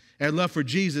that. Our love for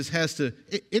Jesus has to,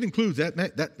 it includes that.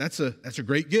 That's a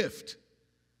great gift.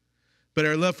 But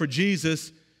our love for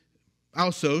Jesus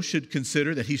also should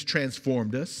consider that he's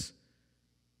transformed us.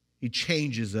 He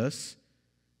changes us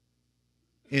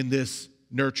in this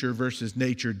nurture versus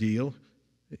nature deal.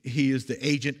 He is the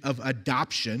agent of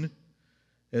adoption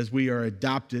as we are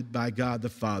adopted by God the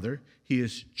Father. He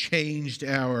has changed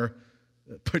our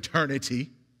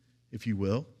paternity, if you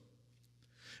will.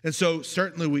 And so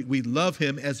certainly we love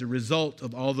him as a result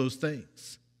of all those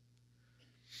things.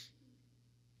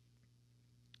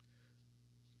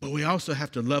 But we also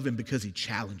have to love him because he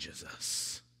challenges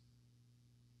us.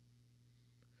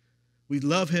 We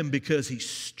love him because he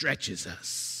stretches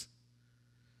us.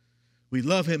 We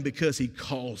love him because he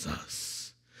calls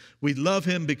us. We love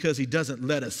him because he doesn't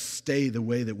let us stay the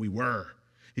way that we were.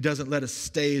 He doesn't let us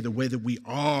stay the way that we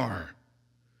are.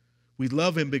 We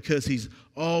love him because he's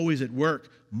always at work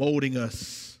molding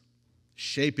us,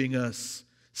 shaping us,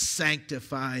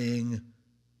 sanctifying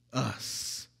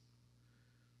us.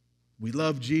 We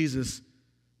love Jesus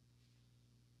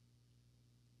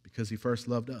because he first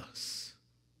loved us.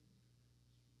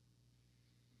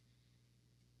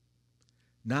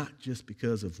 Not just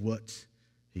because of what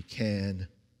he can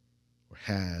or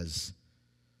has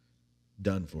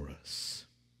done for us.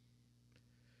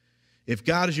 If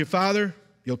God is your father,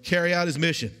 you'll carry out his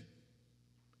mission.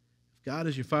 If God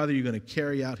is your father, you're going to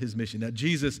carry out his mission. Now,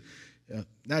 Jesus,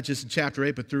 not just in chapter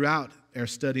 8, but throughout our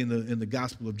study in the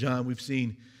Gospel of John, we've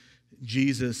seen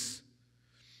Jesus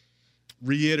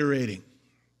reiterating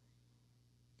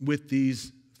with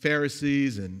these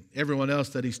Pharisees and everyone else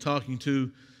that he's talking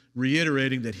to,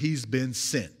 reiterating that he's been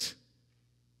sent.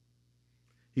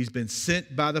 He's been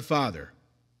sent by the Father.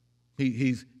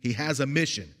 He has a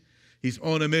mission. He's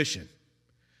on a mission.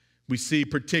 We see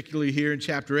particularly here in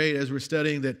chapter 8 as we're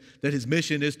studying that his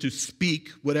mission is to speak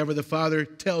whatever the Father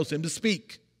tells him to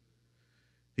speak.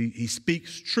 He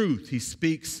speaks truth. He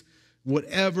speaks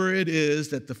whatever it is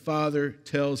that the Father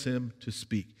tells him to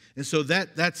speak. And so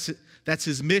that's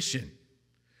his mission.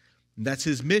 And that's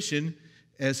his mission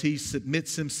as he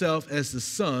submits himself as the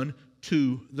Son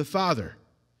to the Father.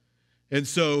 And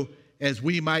so as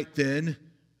we might then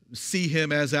see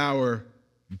him as our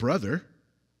brother,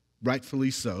 rightfully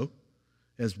so,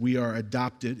 as we are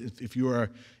adopted. If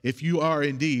you are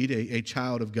indeed a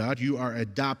child of God, you are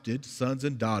adopted sons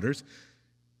and daughters.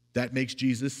 That makes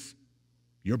Jesus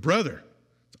your brother.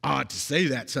 It's odd to say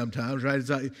that sometimes, right?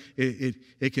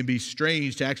 It can be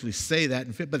strange to actually say that,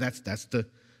 but that's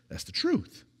the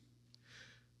truth.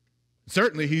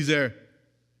 Certainly, he's their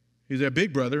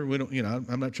big brother. We don't,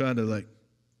 I'm not trying to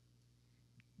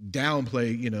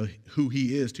downplay, who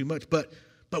he is too much, but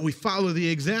we follow the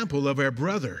example of our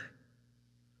brother.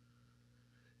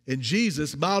 And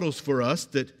Jesus models for us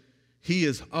that he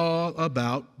is all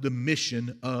about the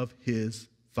mission of his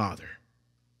Father.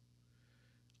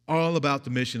 All about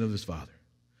the mission of his Father.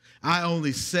 I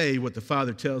only say what the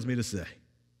Father tells me to say.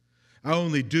 I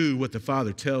only do what the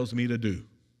Father tells me to do.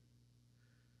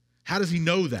 How does he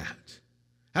know that?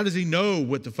 How does he know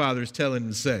what the Father is telling him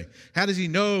to say? How does he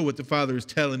know what the Father is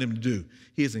telling him to do?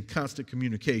 He is in constant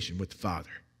communication with the Father.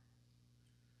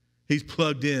 He's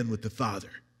plugged in with the Father.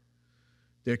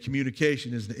 Their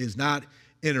communication is not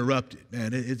interrupted,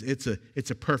 man. It's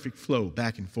a perfect flow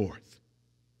back and forth.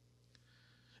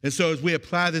 And so as we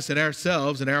apply this in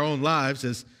ourselves, in our own lives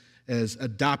as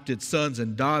adopted sons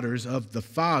and daughters of the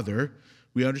Father,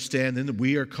 we understand then that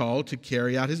we are called to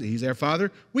carry out he's our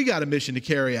Father. We got a mission to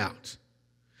carry out.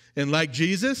 And like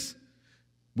Jesus,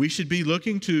 we should be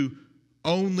looking to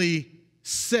only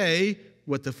say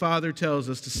what the Father tells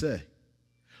us to say.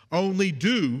 Only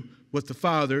do what the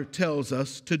Father tells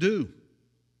us to do.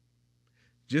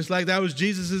 Just like that was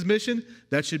Jesus' mission,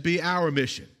 that should be our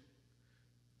mission.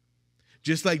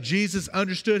 Just like Jesus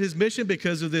understood his mission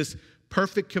because of this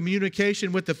perfect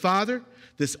communication with the Father,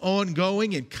 this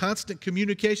ongoing and constant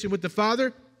communication with the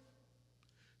Father,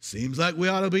 seems like we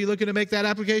ought to be looking to make that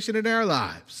application in our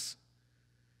lives.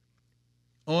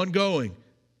 Ongoing,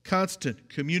 constant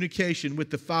communication with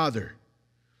the Father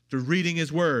through reading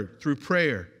his word, through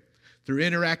prayer, through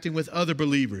interacting with other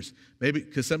believers. Maybe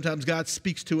because sometimes God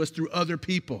speaks to us through other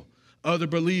people, other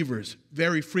believers.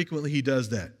 Very frequently he does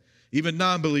that. Even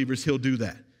non-believers, he'll do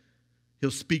that.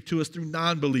 He'll speak to us through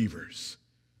non-believers.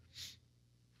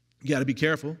 You got to be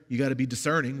careful. You got to be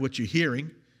discerning what you're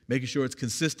hearing, making sure it's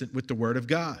consistent with the Word of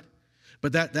God.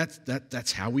 But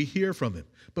that's how we hear from him.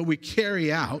 But we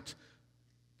carry out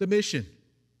the mission.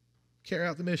 Carry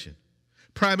out the mission.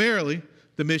 Primarily,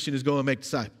 the mission is go and make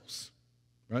disciples.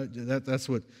 Right? That's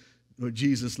what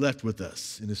Jesus left with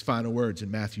us in his final words in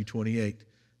Matthew 28,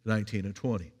 19 and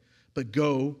 20. But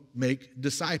go make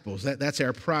disciples. That's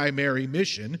our primary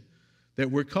mission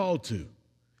that we're called to.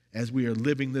 as we are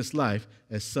living this life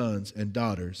as sons and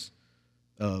daughters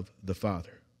of the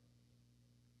Father.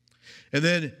 And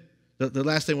then the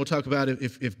last thing we'll talk about,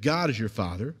 if God is your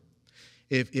Father,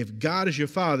 if God is your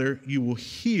Father, you will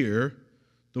hear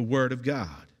the Word of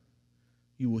God.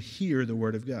 You will hear the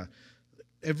Word of God.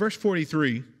 In verse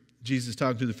 43, Jesus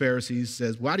talking to the Pharisees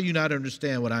says, "Why do you not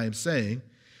understand what I am saying?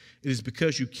 It is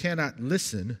because you cannot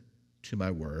listen to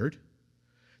my word."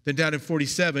 Then down in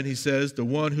 47, he says, "The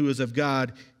one who is of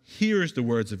God hears the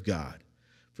words of God.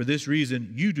 For this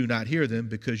reason, you do not hear them,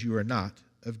 because you are not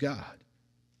of God."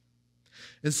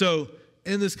 And so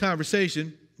in this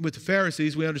conversation with the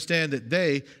Pharisees, we understand that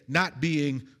they, not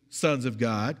being sons of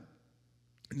God,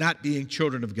 not being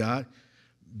children of God,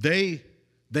 they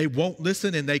won't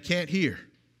listen and they can't hear.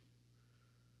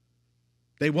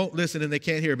 They won't listen and they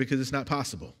can't hear because it's not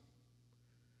possible.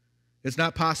 It's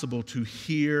not possible to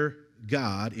hear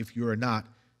God if you are not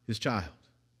his child.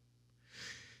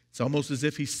 It's almost as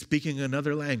if he's speaking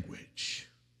another language.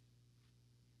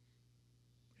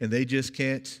 And they just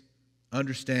can't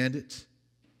understand it.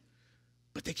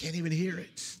 But they can't even hear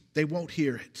it. They won't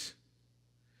hear it.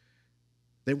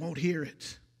 They won't hear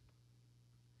it.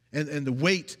 And the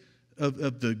weight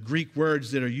of the Greek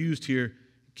words that are used here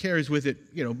carries with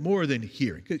it, more than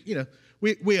hearing. 'Cause,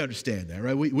 we understand that,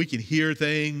 right? We can hear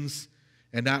things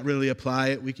and not really apply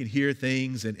it. We can hear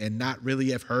things and not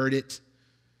really have heard it,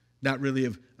 not really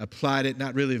have applied it,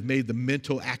 not really have made the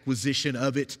mental acquisition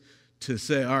of it to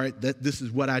say, all right, this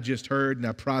is what I just heard, and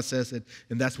I process it,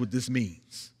 and that's what this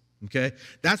means. Okay?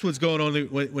 That's what's going on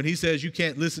when he says you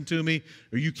can't listen to me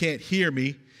or you can't hear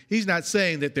me. He's not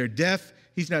saying that they're deaf.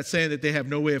 He's not saying that they have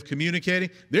no way of communicating.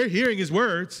 They're hearing his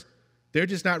words. They're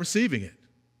just not receiving it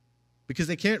because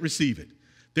they can't receive it.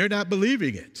 They're not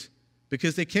believing it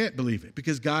because they can't believe it,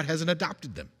 because God hasn't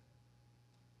adopted them.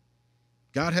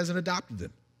 God hasn't adopted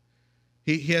them.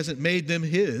 He hasn't made them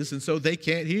his, and so they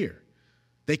can't hear.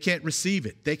 They can't receive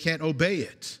it. They can't obey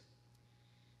it.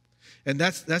 And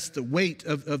that's the weight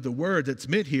of the word that's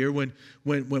meant here when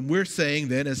we're saying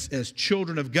then as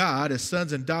children of God, as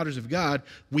sons and daughters of God,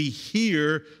 we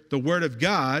hear the word of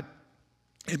God.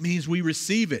 It means we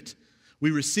receive it.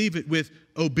 We receive it with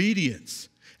obedience,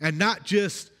 and not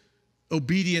just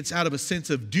obedience out of a sense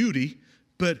of duty,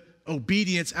 but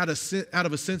obedience out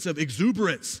of a sense of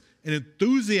exuberance and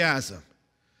enthusiasm.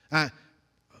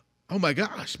 Oh my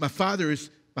gosh, my father's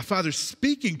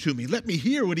speaking to me. Let me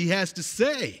hear what he has to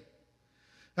say.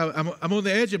 I'm on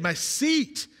the edge of my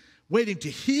seat waiting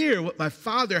to hear what my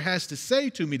Father has to say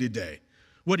to me today,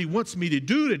 what he wants me to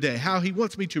do today, how he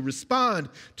wants me to respond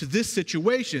to this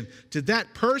situation, to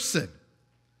that person.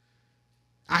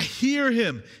 I hear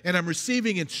him, and I'm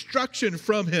receiving instruction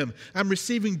from him. I'm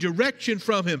receiving direction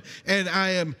from him, and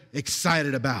I am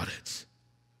excited about it.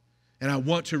 And I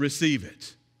want to receive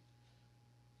it.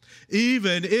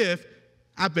 Even if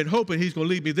I've been hoping he's going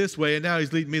to lead me this way, and now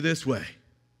he's leading me this way.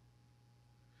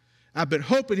 I've been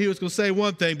hoping he was going to say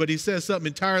one thing, but he says something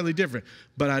entirely different.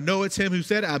 But I know it's him who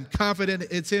said it. I'm confident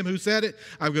it's him who said it.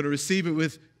 I'm going to receive it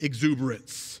with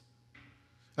exuberance.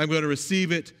 I'm going to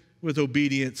receive it with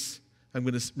obedience. I'm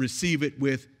going to receive it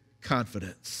with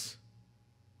confidence.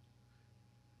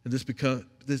 And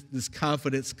this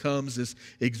confidence comes, this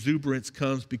exuberance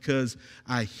comes because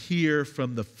I hear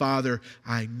from the Father.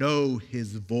 I know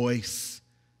his voice.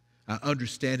 I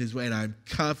understand his way, and I'm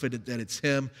confident that it's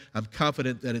him. I'm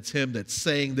confident that it's him that's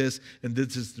saying this, and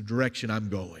this is the direction I'm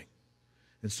going.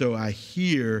 And so I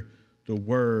hear the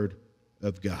word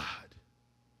of God.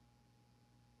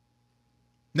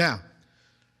 Now,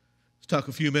 let's talk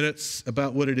a few minutes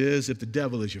about what it is if the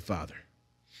devil is your father.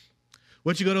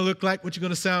 What you're going to look like, what you're going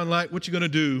to sound like, what you're going to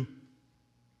do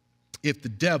if the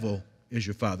devil is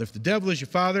your father. If the devil is your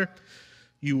father,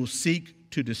 you will seek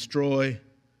to destroy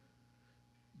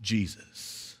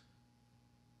Jesus.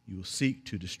 You will seek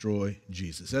to destroy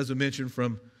Jesus. As I mentioned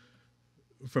from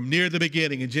near the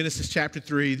beginning in Genesis chapter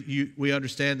 3, we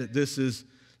understand that this is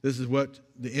what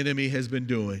the enemy has been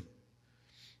doing.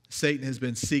 Satan has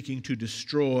been seeking to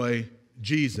destroy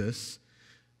Jesus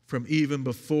from even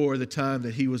before the time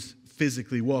that he was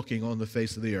physically walking on the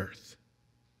face of the earth.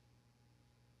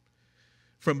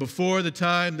 From before the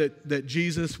time that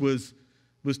Jesus was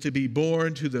to be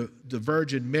born to the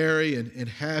Virgin Mary and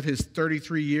have his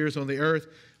 33 years on the earth,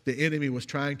 the enemy was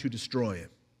trying to destroy him.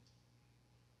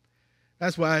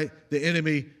 That's why the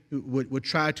enemy would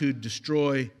try to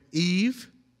destroy Eve,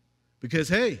 because,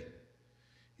 hey,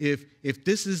 if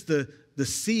this is the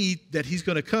seed that he's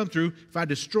going to come through, if I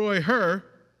destroy her,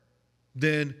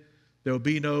 then there'll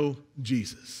be no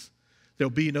Jesus.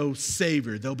 There'll be no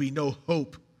Savior. There'll be no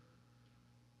hope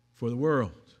for the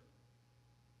world.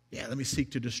 Yeah, let me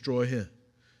seek to destroy him.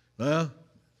 Well,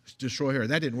 destroy her.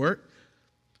 That didn't work.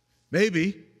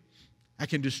 Maybe I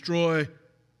can destroy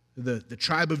the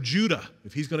tribe of Judah.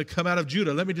 If he's going to come out of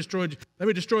Judah, let me destroy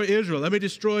Israel. Let me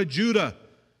destroy Judah.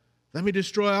 Let me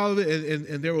destroy all of it,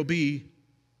 and there will be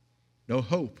no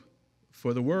hope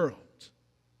for the world.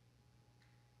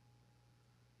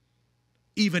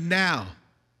 Even now,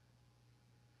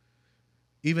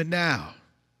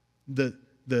 the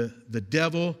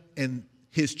devil and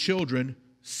his children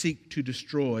seek to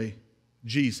destroy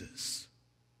Jesus.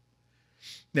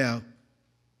 Now,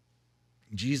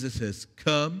 Jesus has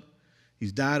come.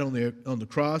 He's died on the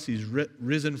cross. He's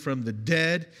risen from the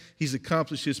dead. He's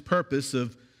accomplished his purpose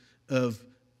of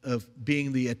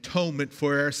being the atonement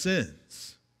for our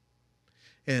sins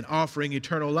and offering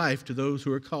eternal life to those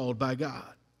who are called by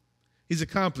God. He's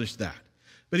accomplished that.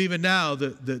 But even now,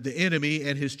 the enemy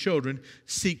and his children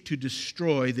seek to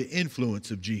destroy the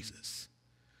influence of Jesus.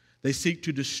 They seek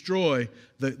to destroy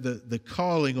the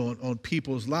calling on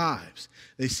people's lives.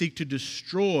 They seek to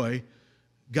destroy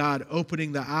God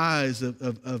opening the eyes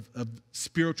of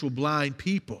spiritual blind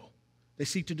people. They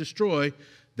seek to destroy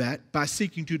that by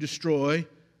seeking to destroy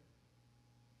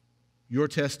your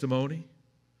testimony,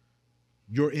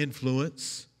 your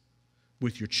influence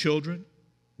with your children,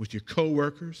 with your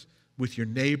coworkers, with your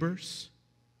neighbors.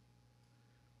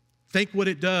 Think what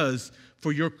it does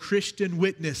for your Christian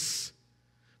witness,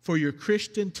 for your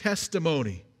Christian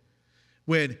testimony.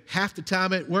 When half the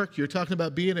time at work you're talking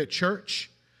about being at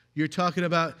church, you're talking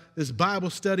about this Bible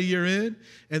study you're in,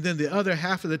 and then the other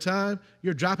half of the time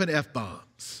you're dropping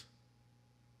F-bombs.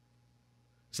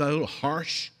 Is that a little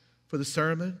harsh for the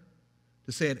sermon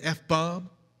to say an F-bomb?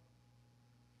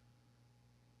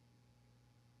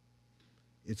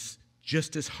 It's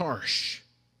just as harsh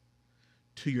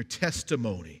to your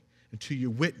testimony and to your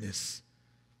witness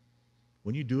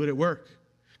when you do it at work.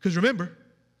 Because remember,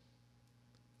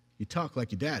 you talk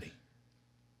like your daddy.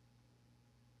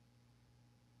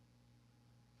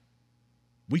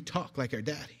 We talk like our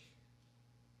daddy.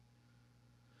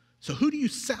 So who do you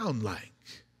sound like?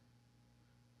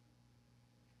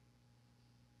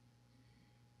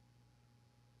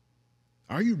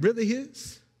 Are you really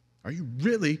his? Are you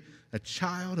really a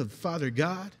child of Father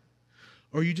God?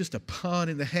 Or are you just a pawn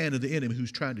in the hand of the enemy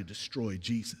who's trying to destroy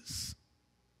Jesus?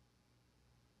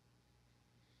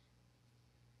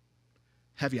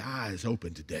 Have your eyes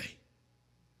open today.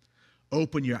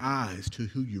 Open your eyes to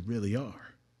who you really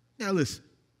are. Now listen,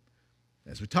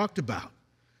 as we talked about,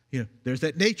 there's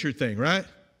that nature thing, right?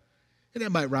 And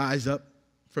that might rise up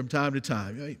from time to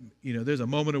time. Right? There's a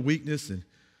moment of weakness and,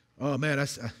 oh man,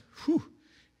 whew.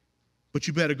 But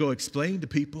you better go explain to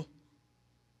people.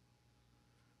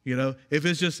 If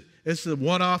it's a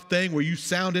one-off thing where you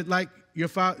sounded like your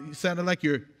father, you sounded like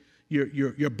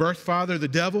your birth father, the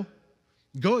devil,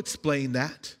 go explain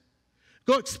that.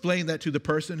 Go explain that to the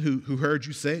person who heard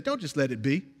you say it. Don't just let it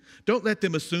be. Don't let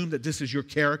them assume that this is your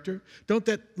character. Don't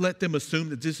let them assume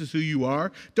that this is who you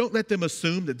are. Don't let them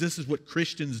assume that this is what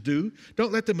Christians do.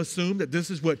 Don't let them assume that this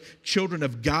is what children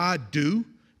of God do.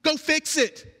 Go fix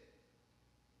it.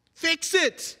 Fix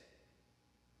it.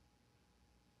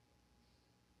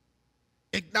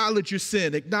 Acknowledge your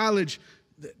sin. Acknowledge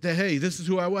that, hey, this is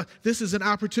who I was. This is an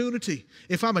opportunity.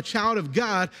 If I'm a child of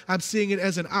God, I'm seeing it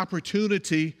as an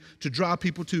opportunity to draw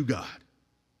people to God.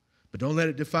 But don't let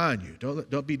it define you.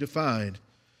 Don't be defined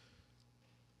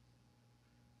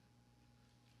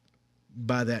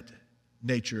by that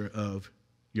nature of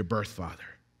your birth father.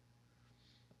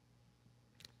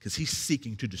 Because he's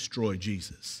seeking to destroy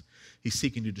Jesus. He's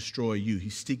seeking to destroy you.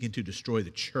 He's seeking to destroy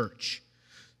the church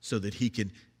so that he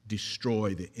can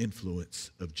destroy the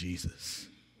influence of Jesus.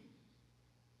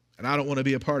 And I don't want to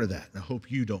be a part of that. And I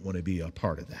hope you don't want to be a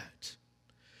part of that.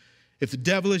 If the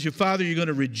devil is your father, you're going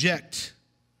to reject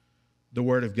the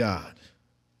Word of God.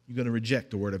 You're going to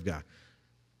reject the Word of God.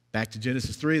 Back to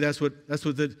Genesis 3, that's what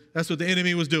the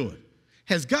enemy was doing.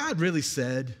 Has God really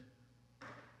said?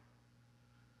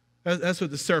 That's what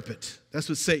the serpent, that's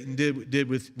what Satan did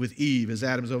with Eve as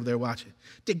Adam's over there watching.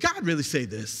 Did God really say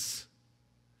this?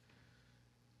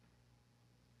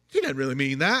 He doesn't really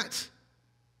mean that.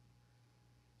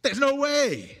 There's no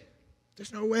way.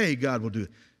 There's no way God will do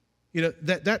it.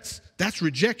 That's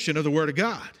rejection of the Word of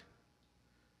God.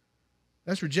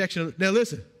 That's rejection. Now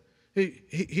listen,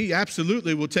 he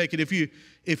absolutely will take it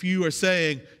if you are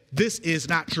saying this is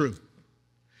not true.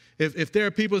 If there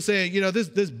are people saying,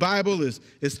 this Bible is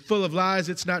full of lies,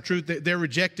 it's not true, they're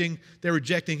rejecting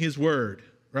his word,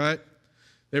 right?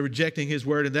 They're rejecting his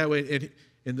word, and that way,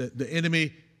 and the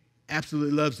enemy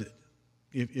absolutely loves it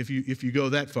if you go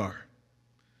that far.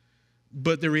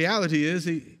 But the reality is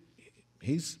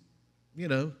He's,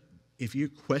 if you're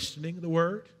questioning the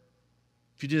word,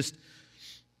 if you're just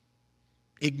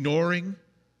ignoring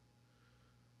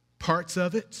parts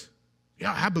of it,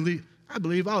 I believe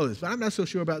all of this, but I'm not so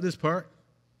sure about this part,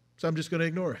 so I'm just going to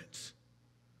ignore it.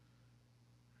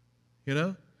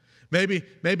 Maybe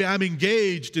I'm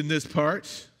engaged in this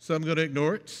part, so I'm going to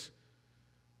ignore it.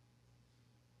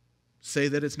 Say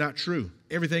that it's not true.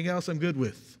 Everything else I'm good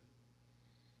with.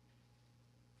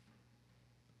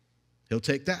 He'll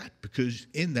take that, because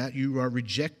in that you are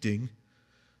rejecting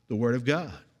the Word of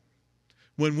God.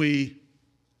 When we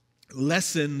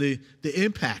lessen the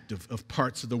impact of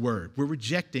parts of the Word, we're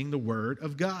rejecting the Word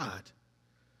of God.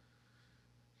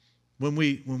 When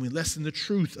we lessen the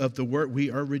truth of the Word, we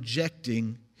are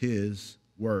rejecting His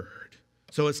Word.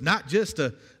 So it's not just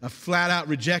a flat-out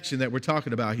rejection that we're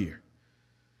talking about here,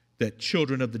 that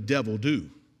children of the devil do.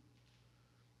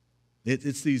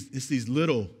 It's these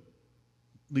little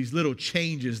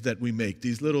changes that we make,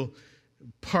 these little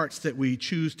parts that we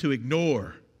choose to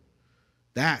ignore.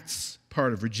 That's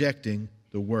part of rejecting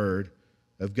the Word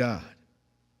of God.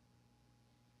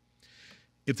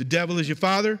 If the devil is your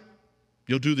father,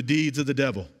 you'll do the deeds of the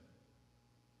devil.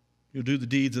 You'll do the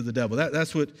deeds of the devil.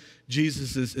 That's what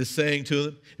Jesus is saying to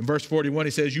them. In verse 41,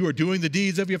 he says, you are doing the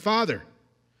deeds of your father.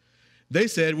 They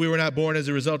said we were not born as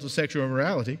a result of sexual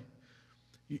immorality.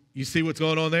 You see what's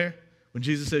going on there? When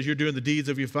Jesus says you're doing the deeds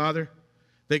of your father,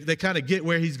 they kind of get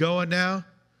where he's going now.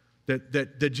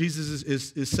 That Jesus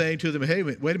is saying to them, hey,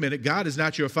 wait a minute, God is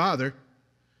not your father.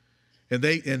 And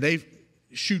they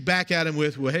shoot back at him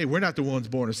with, well, hey, we're not the ones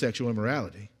born of sexual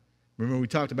immorality. Remember, we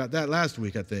talked about that last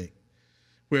week, I think,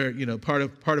 where, part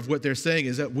of what they're saying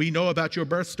is that we know about your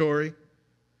birth story.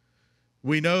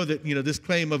 We know that, this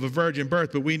claim of a virgin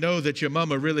birth, but we know that your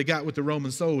mama really got with the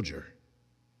Roman soldier.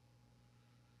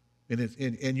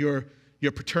 And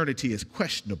your paternity is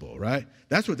questionable, right?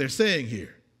 That's what they're saying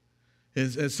here.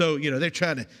 And so, they're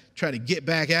trying to get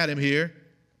back at him here.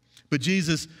 But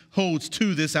Jesus holds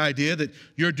to this idea that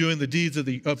you're doing the deeds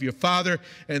of your father.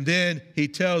 And then he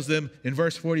tells them in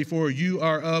verse 44, you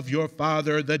are of your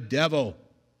father, the devil,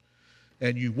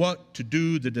 and you want to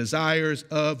do the desires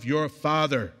of your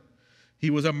father. He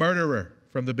was a murderer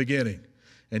from the beginning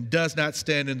and does not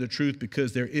stand in the truth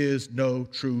because there is no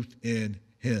truth in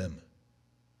him.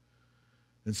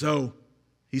 And so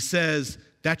he says,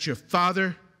 that's your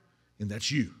father and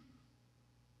that's you.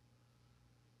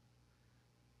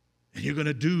 And you're going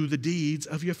to do the deeds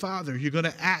of your father. You're going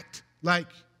to act like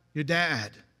your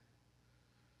dad.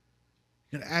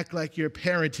 You're going to act like your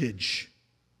parentage.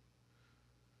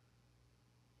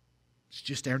 It's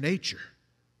just our nature.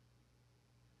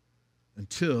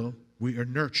 Until we are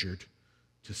nurtured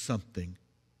to something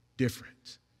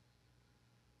different.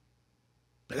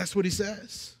 But that's what he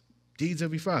says. Deeds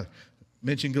of your father. I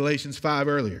mentioned Galatians 5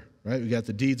 earlier, right? We got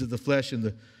the deeds of the flesh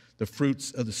and the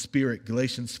fruits of the Spirit.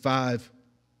 Galatians 5.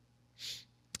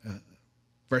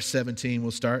 Verse 17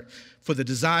 we'll start. For the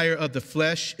desire of the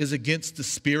flesh is against the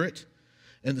Spirit,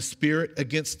 and the Spirit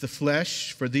against the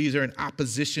flesh, for these are in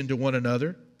opposition to one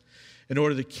another, in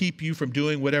order to keep you from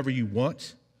doing whatever you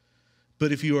want.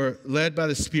 But if you are led by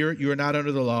the Spirit, you are not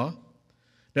under the law.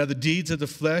 Now the deeds of the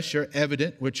flesh are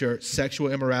evident, which are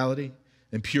sexual immorality,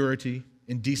 impurity,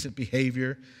 indecent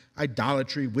behavior,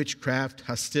 idolatry, witchcraft,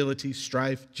 hostility,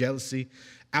 strife, jealousy,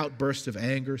 outbursts of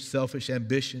anger, selfish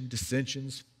ambition,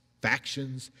 dissensions,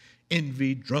 factions,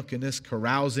 envy, drunkenness,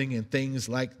 carousing, and things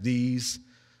like these,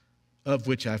 of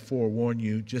which I forewarn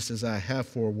you, just as I have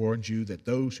forewarned you, that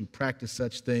those who practice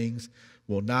such things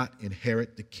will not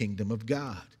inherit the kingdom of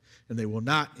God. And they will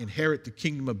not inherit the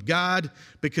kingdom of God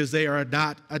because they are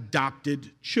not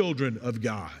adopted children of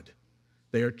God.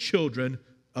 They are children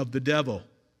of the devil.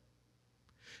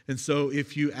 And so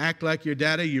if you act like your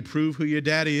daddy, you prove who your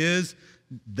daddy is,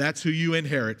 that's who you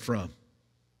inherit from.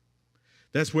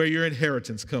 That's where your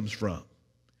inheritance comes from.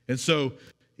 And so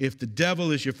if the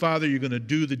devil is your father, you're going to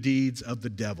do the deeds of the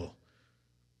devil.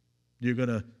 You're going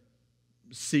to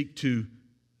seek to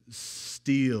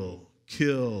steal,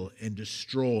 kill, and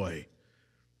destroy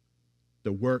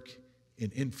the work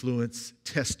and influence,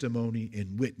 testimony,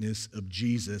 and witness of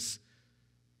Jesus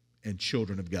and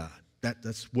children of God.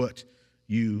 That's what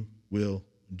you will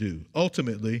do.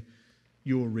 Ultimately,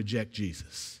 you will reject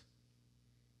Jesus.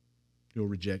 You'll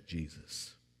reject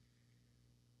Jesus.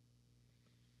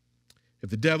 If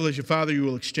the devil is your father, you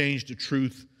will exchange the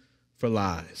truth for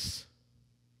lies.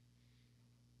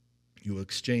 You will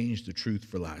exchange the truth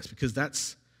for lies because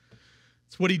that's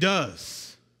what he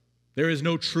does. There is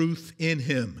no truth in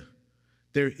him.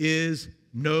 There is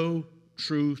no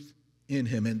truth in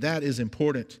him, and that is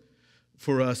important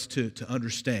for us to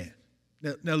understand.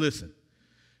 Now listen,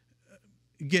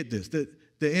 get this. The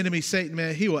enemy, Satan,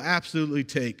 man, he will absolutely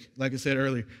take, like I said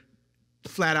earlier,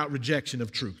 flat out rejection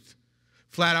of truth.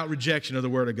 Flat out rejection of the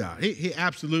Word of God. He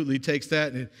absolutely takes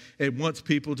that and wants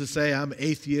people to say, I'm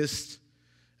atheist.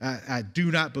 I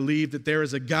do not believe that there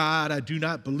is a God. I do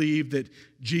not believe that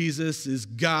Jesus is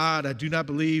God. I do not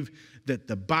believe that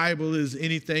the Bible is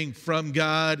anything from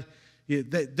God.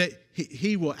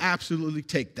 He will absolutely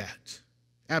take that.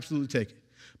 Absolutely take it.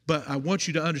 But I want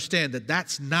you to understand that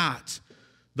that's not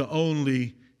the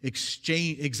only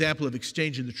example of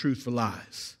exchanging the truth for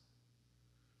lies.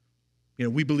 You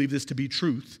know, we believe this to be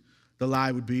truth. The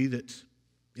lie would be that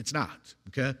it's not,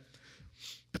 okay?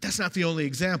 But that's not the only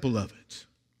example of it.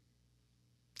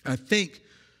 I think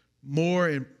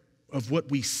more of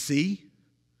what we see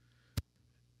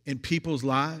in people's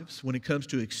lives when it comes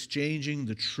to exchanging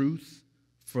the truth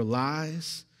for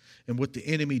lies, and what the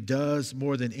enemy does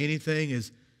more than anything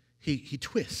is he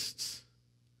twists.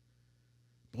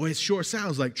 Boy, it sure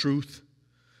sounds like truth,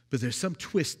 but there's some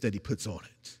twist that he puts on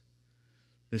it.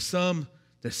 There's some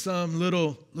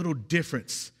little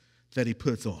difference that he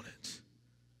puts on it.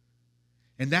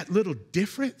 And that little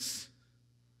difference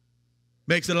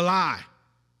makes it a lie.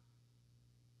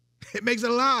 It makes it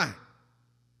a lie.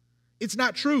 It's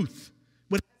not truth,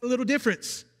 but it's a little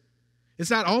difference. It's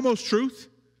not almost truth.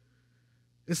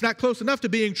 It's not close enough to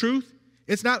being truth.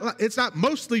 It's not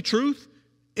mostly truth.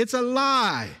 It's a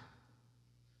lie.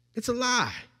 It's a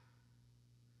lie.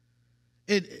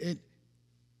 And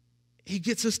he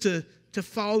gets us to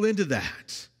fall into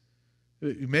that.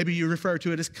 Maybe you refer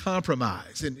to it as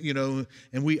compromise.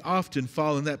 And we often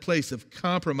fall in that place of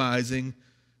compromising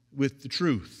with the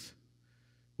truth.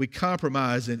 We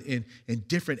compromise in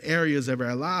different areas of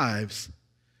our lives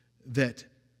that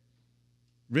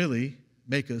really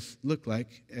make us look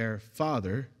like our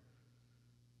Father,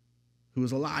 who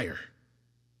is a liar.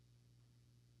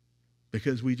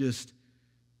 Because we just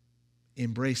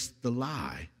embrace the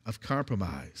lie of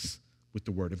compromise with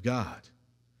the Word of God.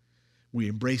 We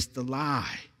embrace the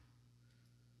lie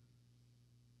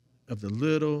of the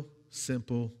little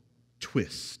simple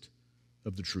twist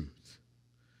of the truth.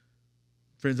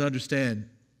 Friends, understand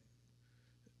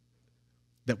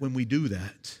that when we do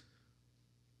that,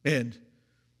 and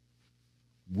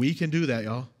we can do that,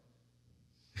 y'all,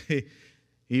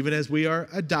 even as we are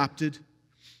adopted,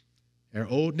 our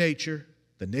old nature,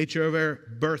 the nature of our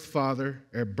birth father,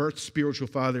 our birth spiritual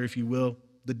father, if you will,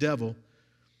 the devil,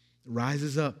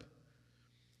 rises up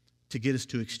to get us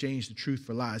to exchange the truth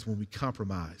for lies when we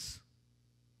compromise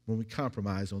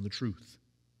on the truth.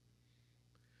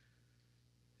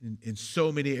 In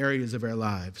so many areas of our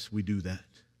lives, we do that.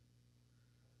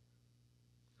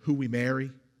 Who we marry,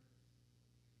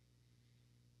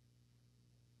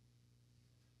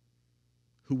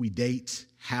 who we date,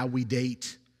 how we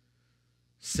date,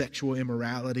 sexual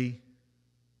immorality,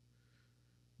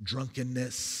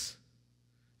 drunkenness.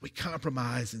 We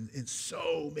compromise in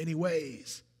so many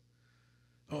ways.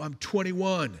 Oh, I'm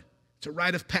 21. It's a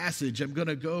rite of passage. I'm going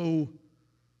to go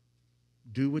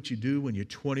do what you do when you're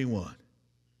 21.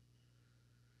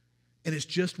 And it's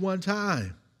just one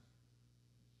time.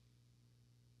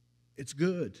 It's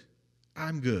good.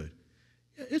 I'm good.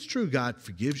 It's true God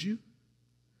forgives you.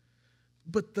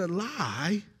 But the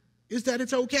lie is that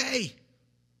it's okay.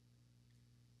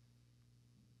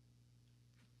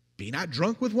 Be not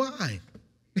drunk with wine.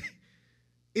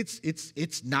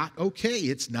 It's not okay.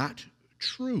 It's not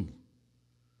true.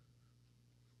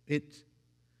 It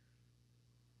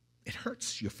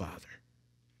hurts your Father.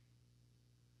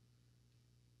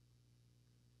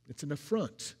 It's an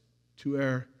affront to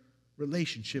our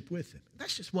relationship with Him.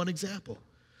 That's just one example.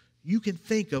 You can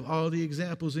think of all the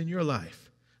examples in your life.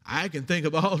 I can think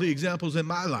of all the examples in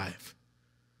my life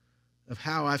of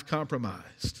how I've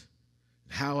compromised,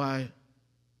 how I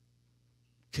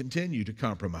continue to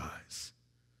compromise,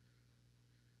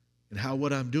 and how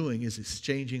what I'm doing is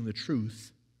exchanging the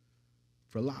truth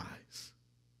for lies,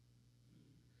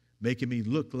 making me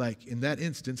look like, in that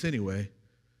instance anyway,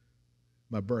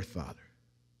 my birth father,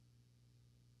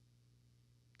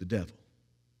 the devil.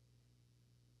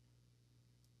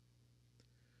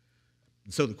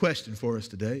 And so the question for us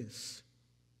today is,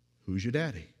 who's your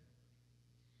daddy?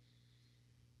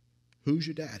 Who's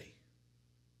your daddy?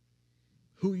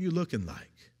 Who are you looking like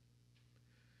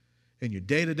in your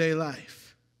day-to-day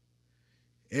life,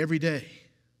 every day,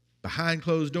 behind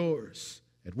closed doors,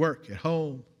 at work, at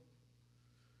home,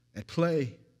 at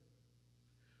play?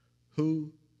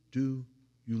 Who do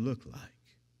you look like?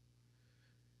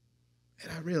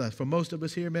 And I realize for most of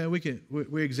us here, man,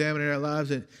 we're examining our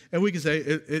lives, and we can say,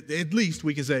 at least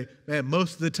we can say, man,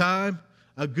 most of the time,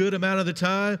 a good amount of the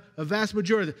time, a vast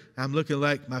majority, I'm looking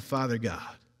like my Father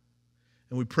God.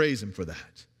 And we praise him for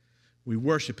that. We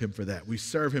worship him for that. We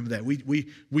serve him for that.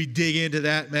 We dig into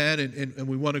that, man, and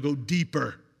we want to go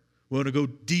deeper. We want to go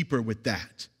deeper with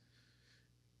that.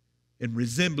 And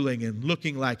resembling and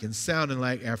looking like and sounding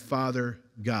like our Father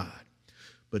God.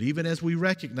 But even as we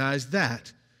recognize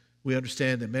that, we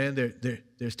understand that, man,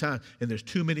 there's time, and there's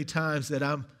too many times that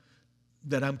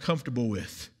I'm comfortable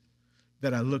with,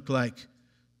 that I look like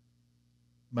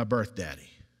my birth daddy.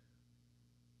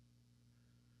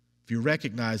 If you're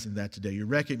recognizing that today, you're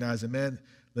recognizing, man,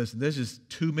 listen, there's just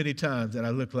too many times that I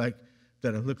look like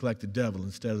the devil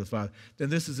instead of the Father.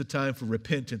 Then this is a time for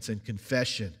repentance and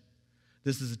confession.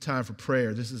 This is a time for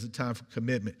prayer. This is a time for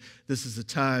commitment. This is a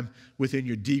time within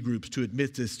your D groups to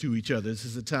admit this to each other. This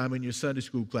is a time in your Sunday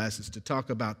school classes to talk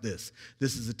about this.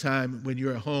 This is a time when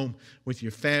you're at home with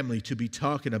your family to be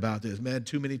talking about this. Man,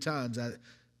 too many times. And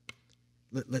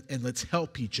let's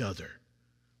help each other.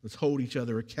 Let's hold each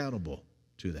other accountable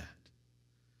to that.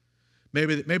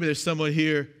 Maybe there's someone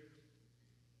here,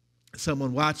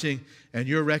 someone watching, and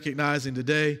you're recognizing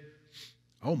today,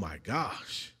 oh my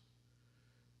gosh,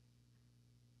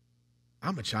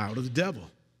 I'm a child of the devil.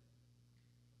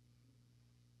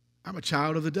 I'm a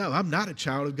child of the devil. I'm not a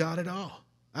child of God at all.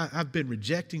 I've been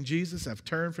rejecting Jesus. I've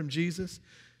turned from Jesus.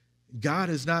 God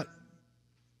has not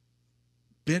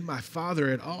been my Father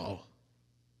at all.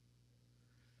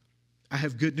 I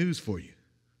have good news for you.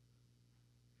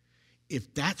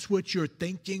 If that's what you're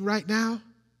thinking right now,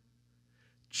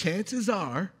 chances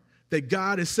are that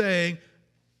God is saying,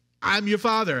 I'm your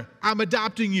Father. I'm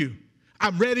adopting you.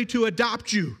 I'm ready to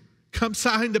adopt you. Come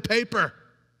sign the paper.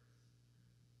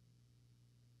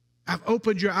 I've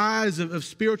opened your eyes of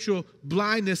spiritual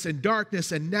blindness and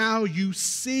darkness, and now you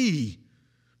see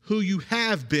who you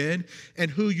have been and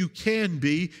who you can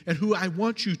be and who I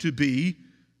want you to be.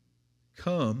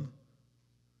 Come,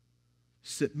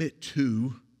 submit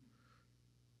to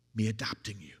me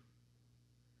adopting you.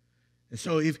 And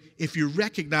so if you're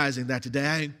recognizing that today,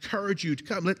 I encourage you to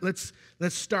come. Let's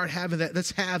start having that.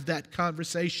 Let's have that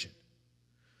conversation.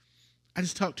 I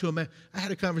just talked to a man. I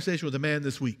had a conversation with a man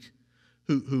this week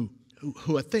who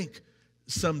I think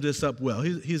summed this up well.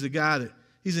 He's a guy that,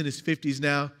 he's in his 50s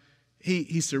now.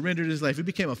 He surrendered his life. He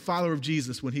became a follower of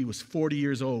Jesus when he was 40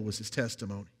 years old, was his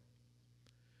testimony.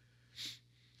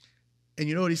 And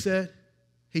you know what he said?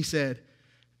 He said,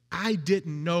 I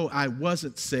didn't know I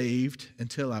wasn't saved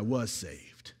until I was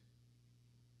saved.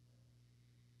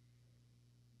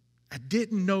 I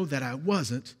didn't know that I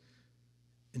wasn't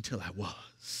until I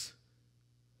was.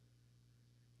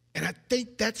 And I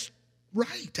think that's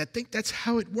right. I think that's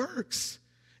how it works.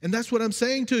 And that's what I'm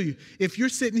saying to you. If you're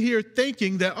sitting here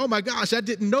thinking that, oh my gosh, I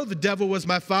didn't know the devil was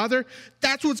my father,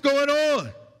 that's what's going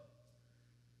on.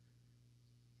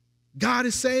 God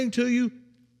is saying to you,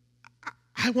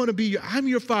 I'm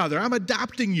your father. I'm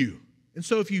adopting you. And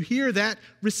so if you hear that,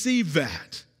 receive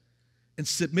that and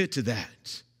submit to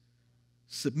that.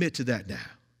 Submit to that now.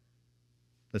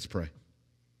 Let's pray.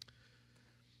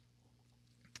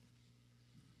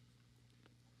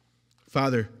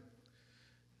 Father,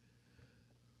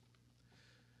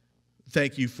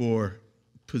 thank you for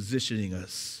positioning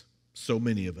us, so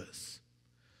many of us,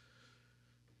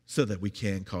 so that we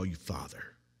can call you Father.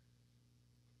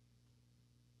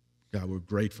 God, we're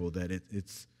grateful that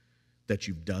it's that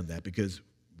you've done that, because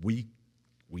we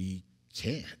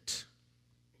can't.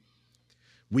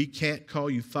 We can't call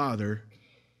you Father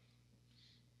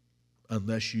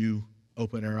unless you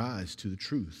open our eyes to the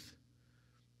truth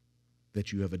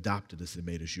that you have adopted us and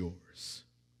made us yours.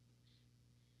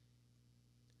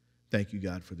 Thank you,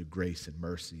 God, for the grace and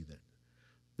mercy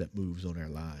that moves on our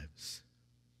lives.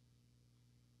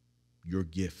 Your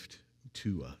gift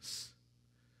to us.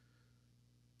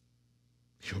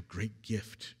 Your great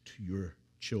gift to your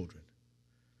children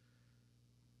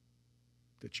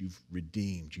that you've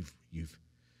redeemed,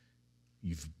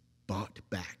 you've bought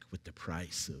back with the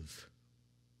price of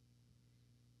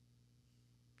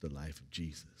the life of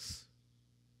Jesus.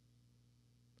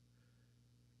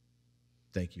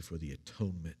 Thank you for the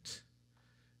atonement.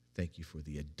 Thank you for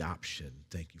the adoption.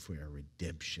 Thank you for our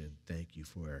redemption. Thank you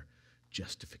for our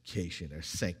justification, our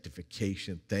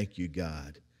sanctification. Thank you,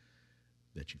 God,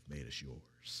 that you've made us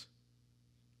yours.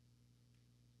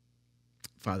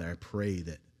 Father, I pray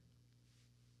that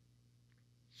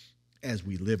as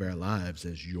we live our lives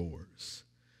as yours,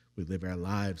 we live our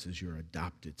lives as your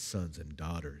adopted sons and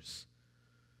daughters,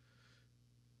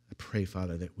 I pray,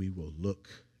 Father, that we will look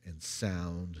and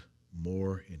sound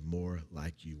more and more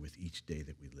like you with each day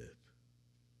that we live.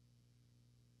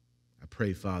 I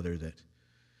pray, Father, that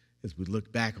as we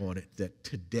look back on it, that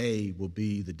today will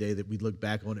be the day that we look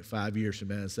back on it 5 years from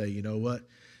now and say, you know what?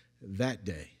 That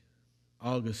day,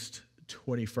 August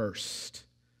 21st,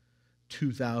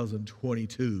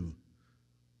 2022,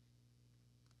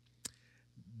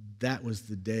 that was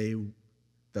the day,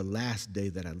 the last day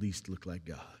that I least looked like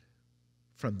God.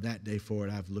 From that day forward,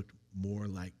 I've looked more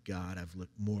like God. I've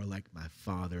looked more like my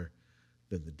Father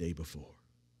than the day before.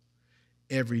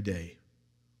 Every day,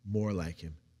 more like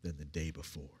him than the day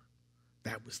before.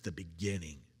 That was the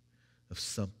beginning of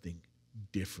something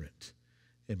different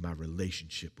in my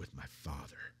relationship with my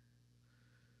Father.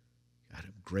 God,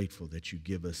 I'm grateful that you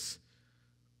give us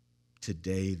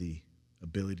today the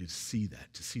ability to see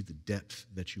that, to see the depth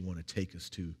that you want to take us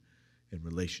to in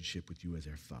relationship with you as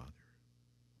our Father.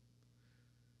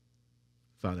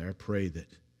 Father, I pray that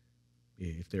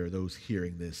if there are those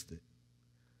hearing this that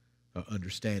are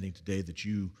understanding today that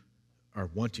you are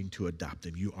wanting to adopt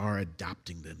them, you are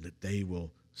adopting them, that they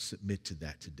will submit to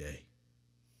that today.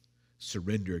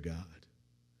 Surrender, God,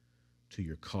 to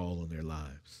your call on their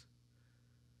lives,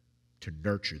 to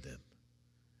nurture them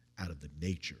out of the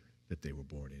nature that they were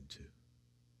born into.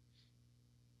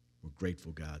 We're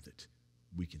grateful, God, that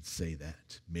we can say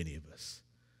that, many of us,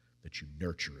 that you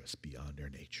nurture us beyond our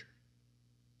nature.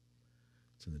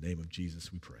 It's in the name of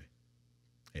Jesus we pray.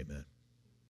 Amen.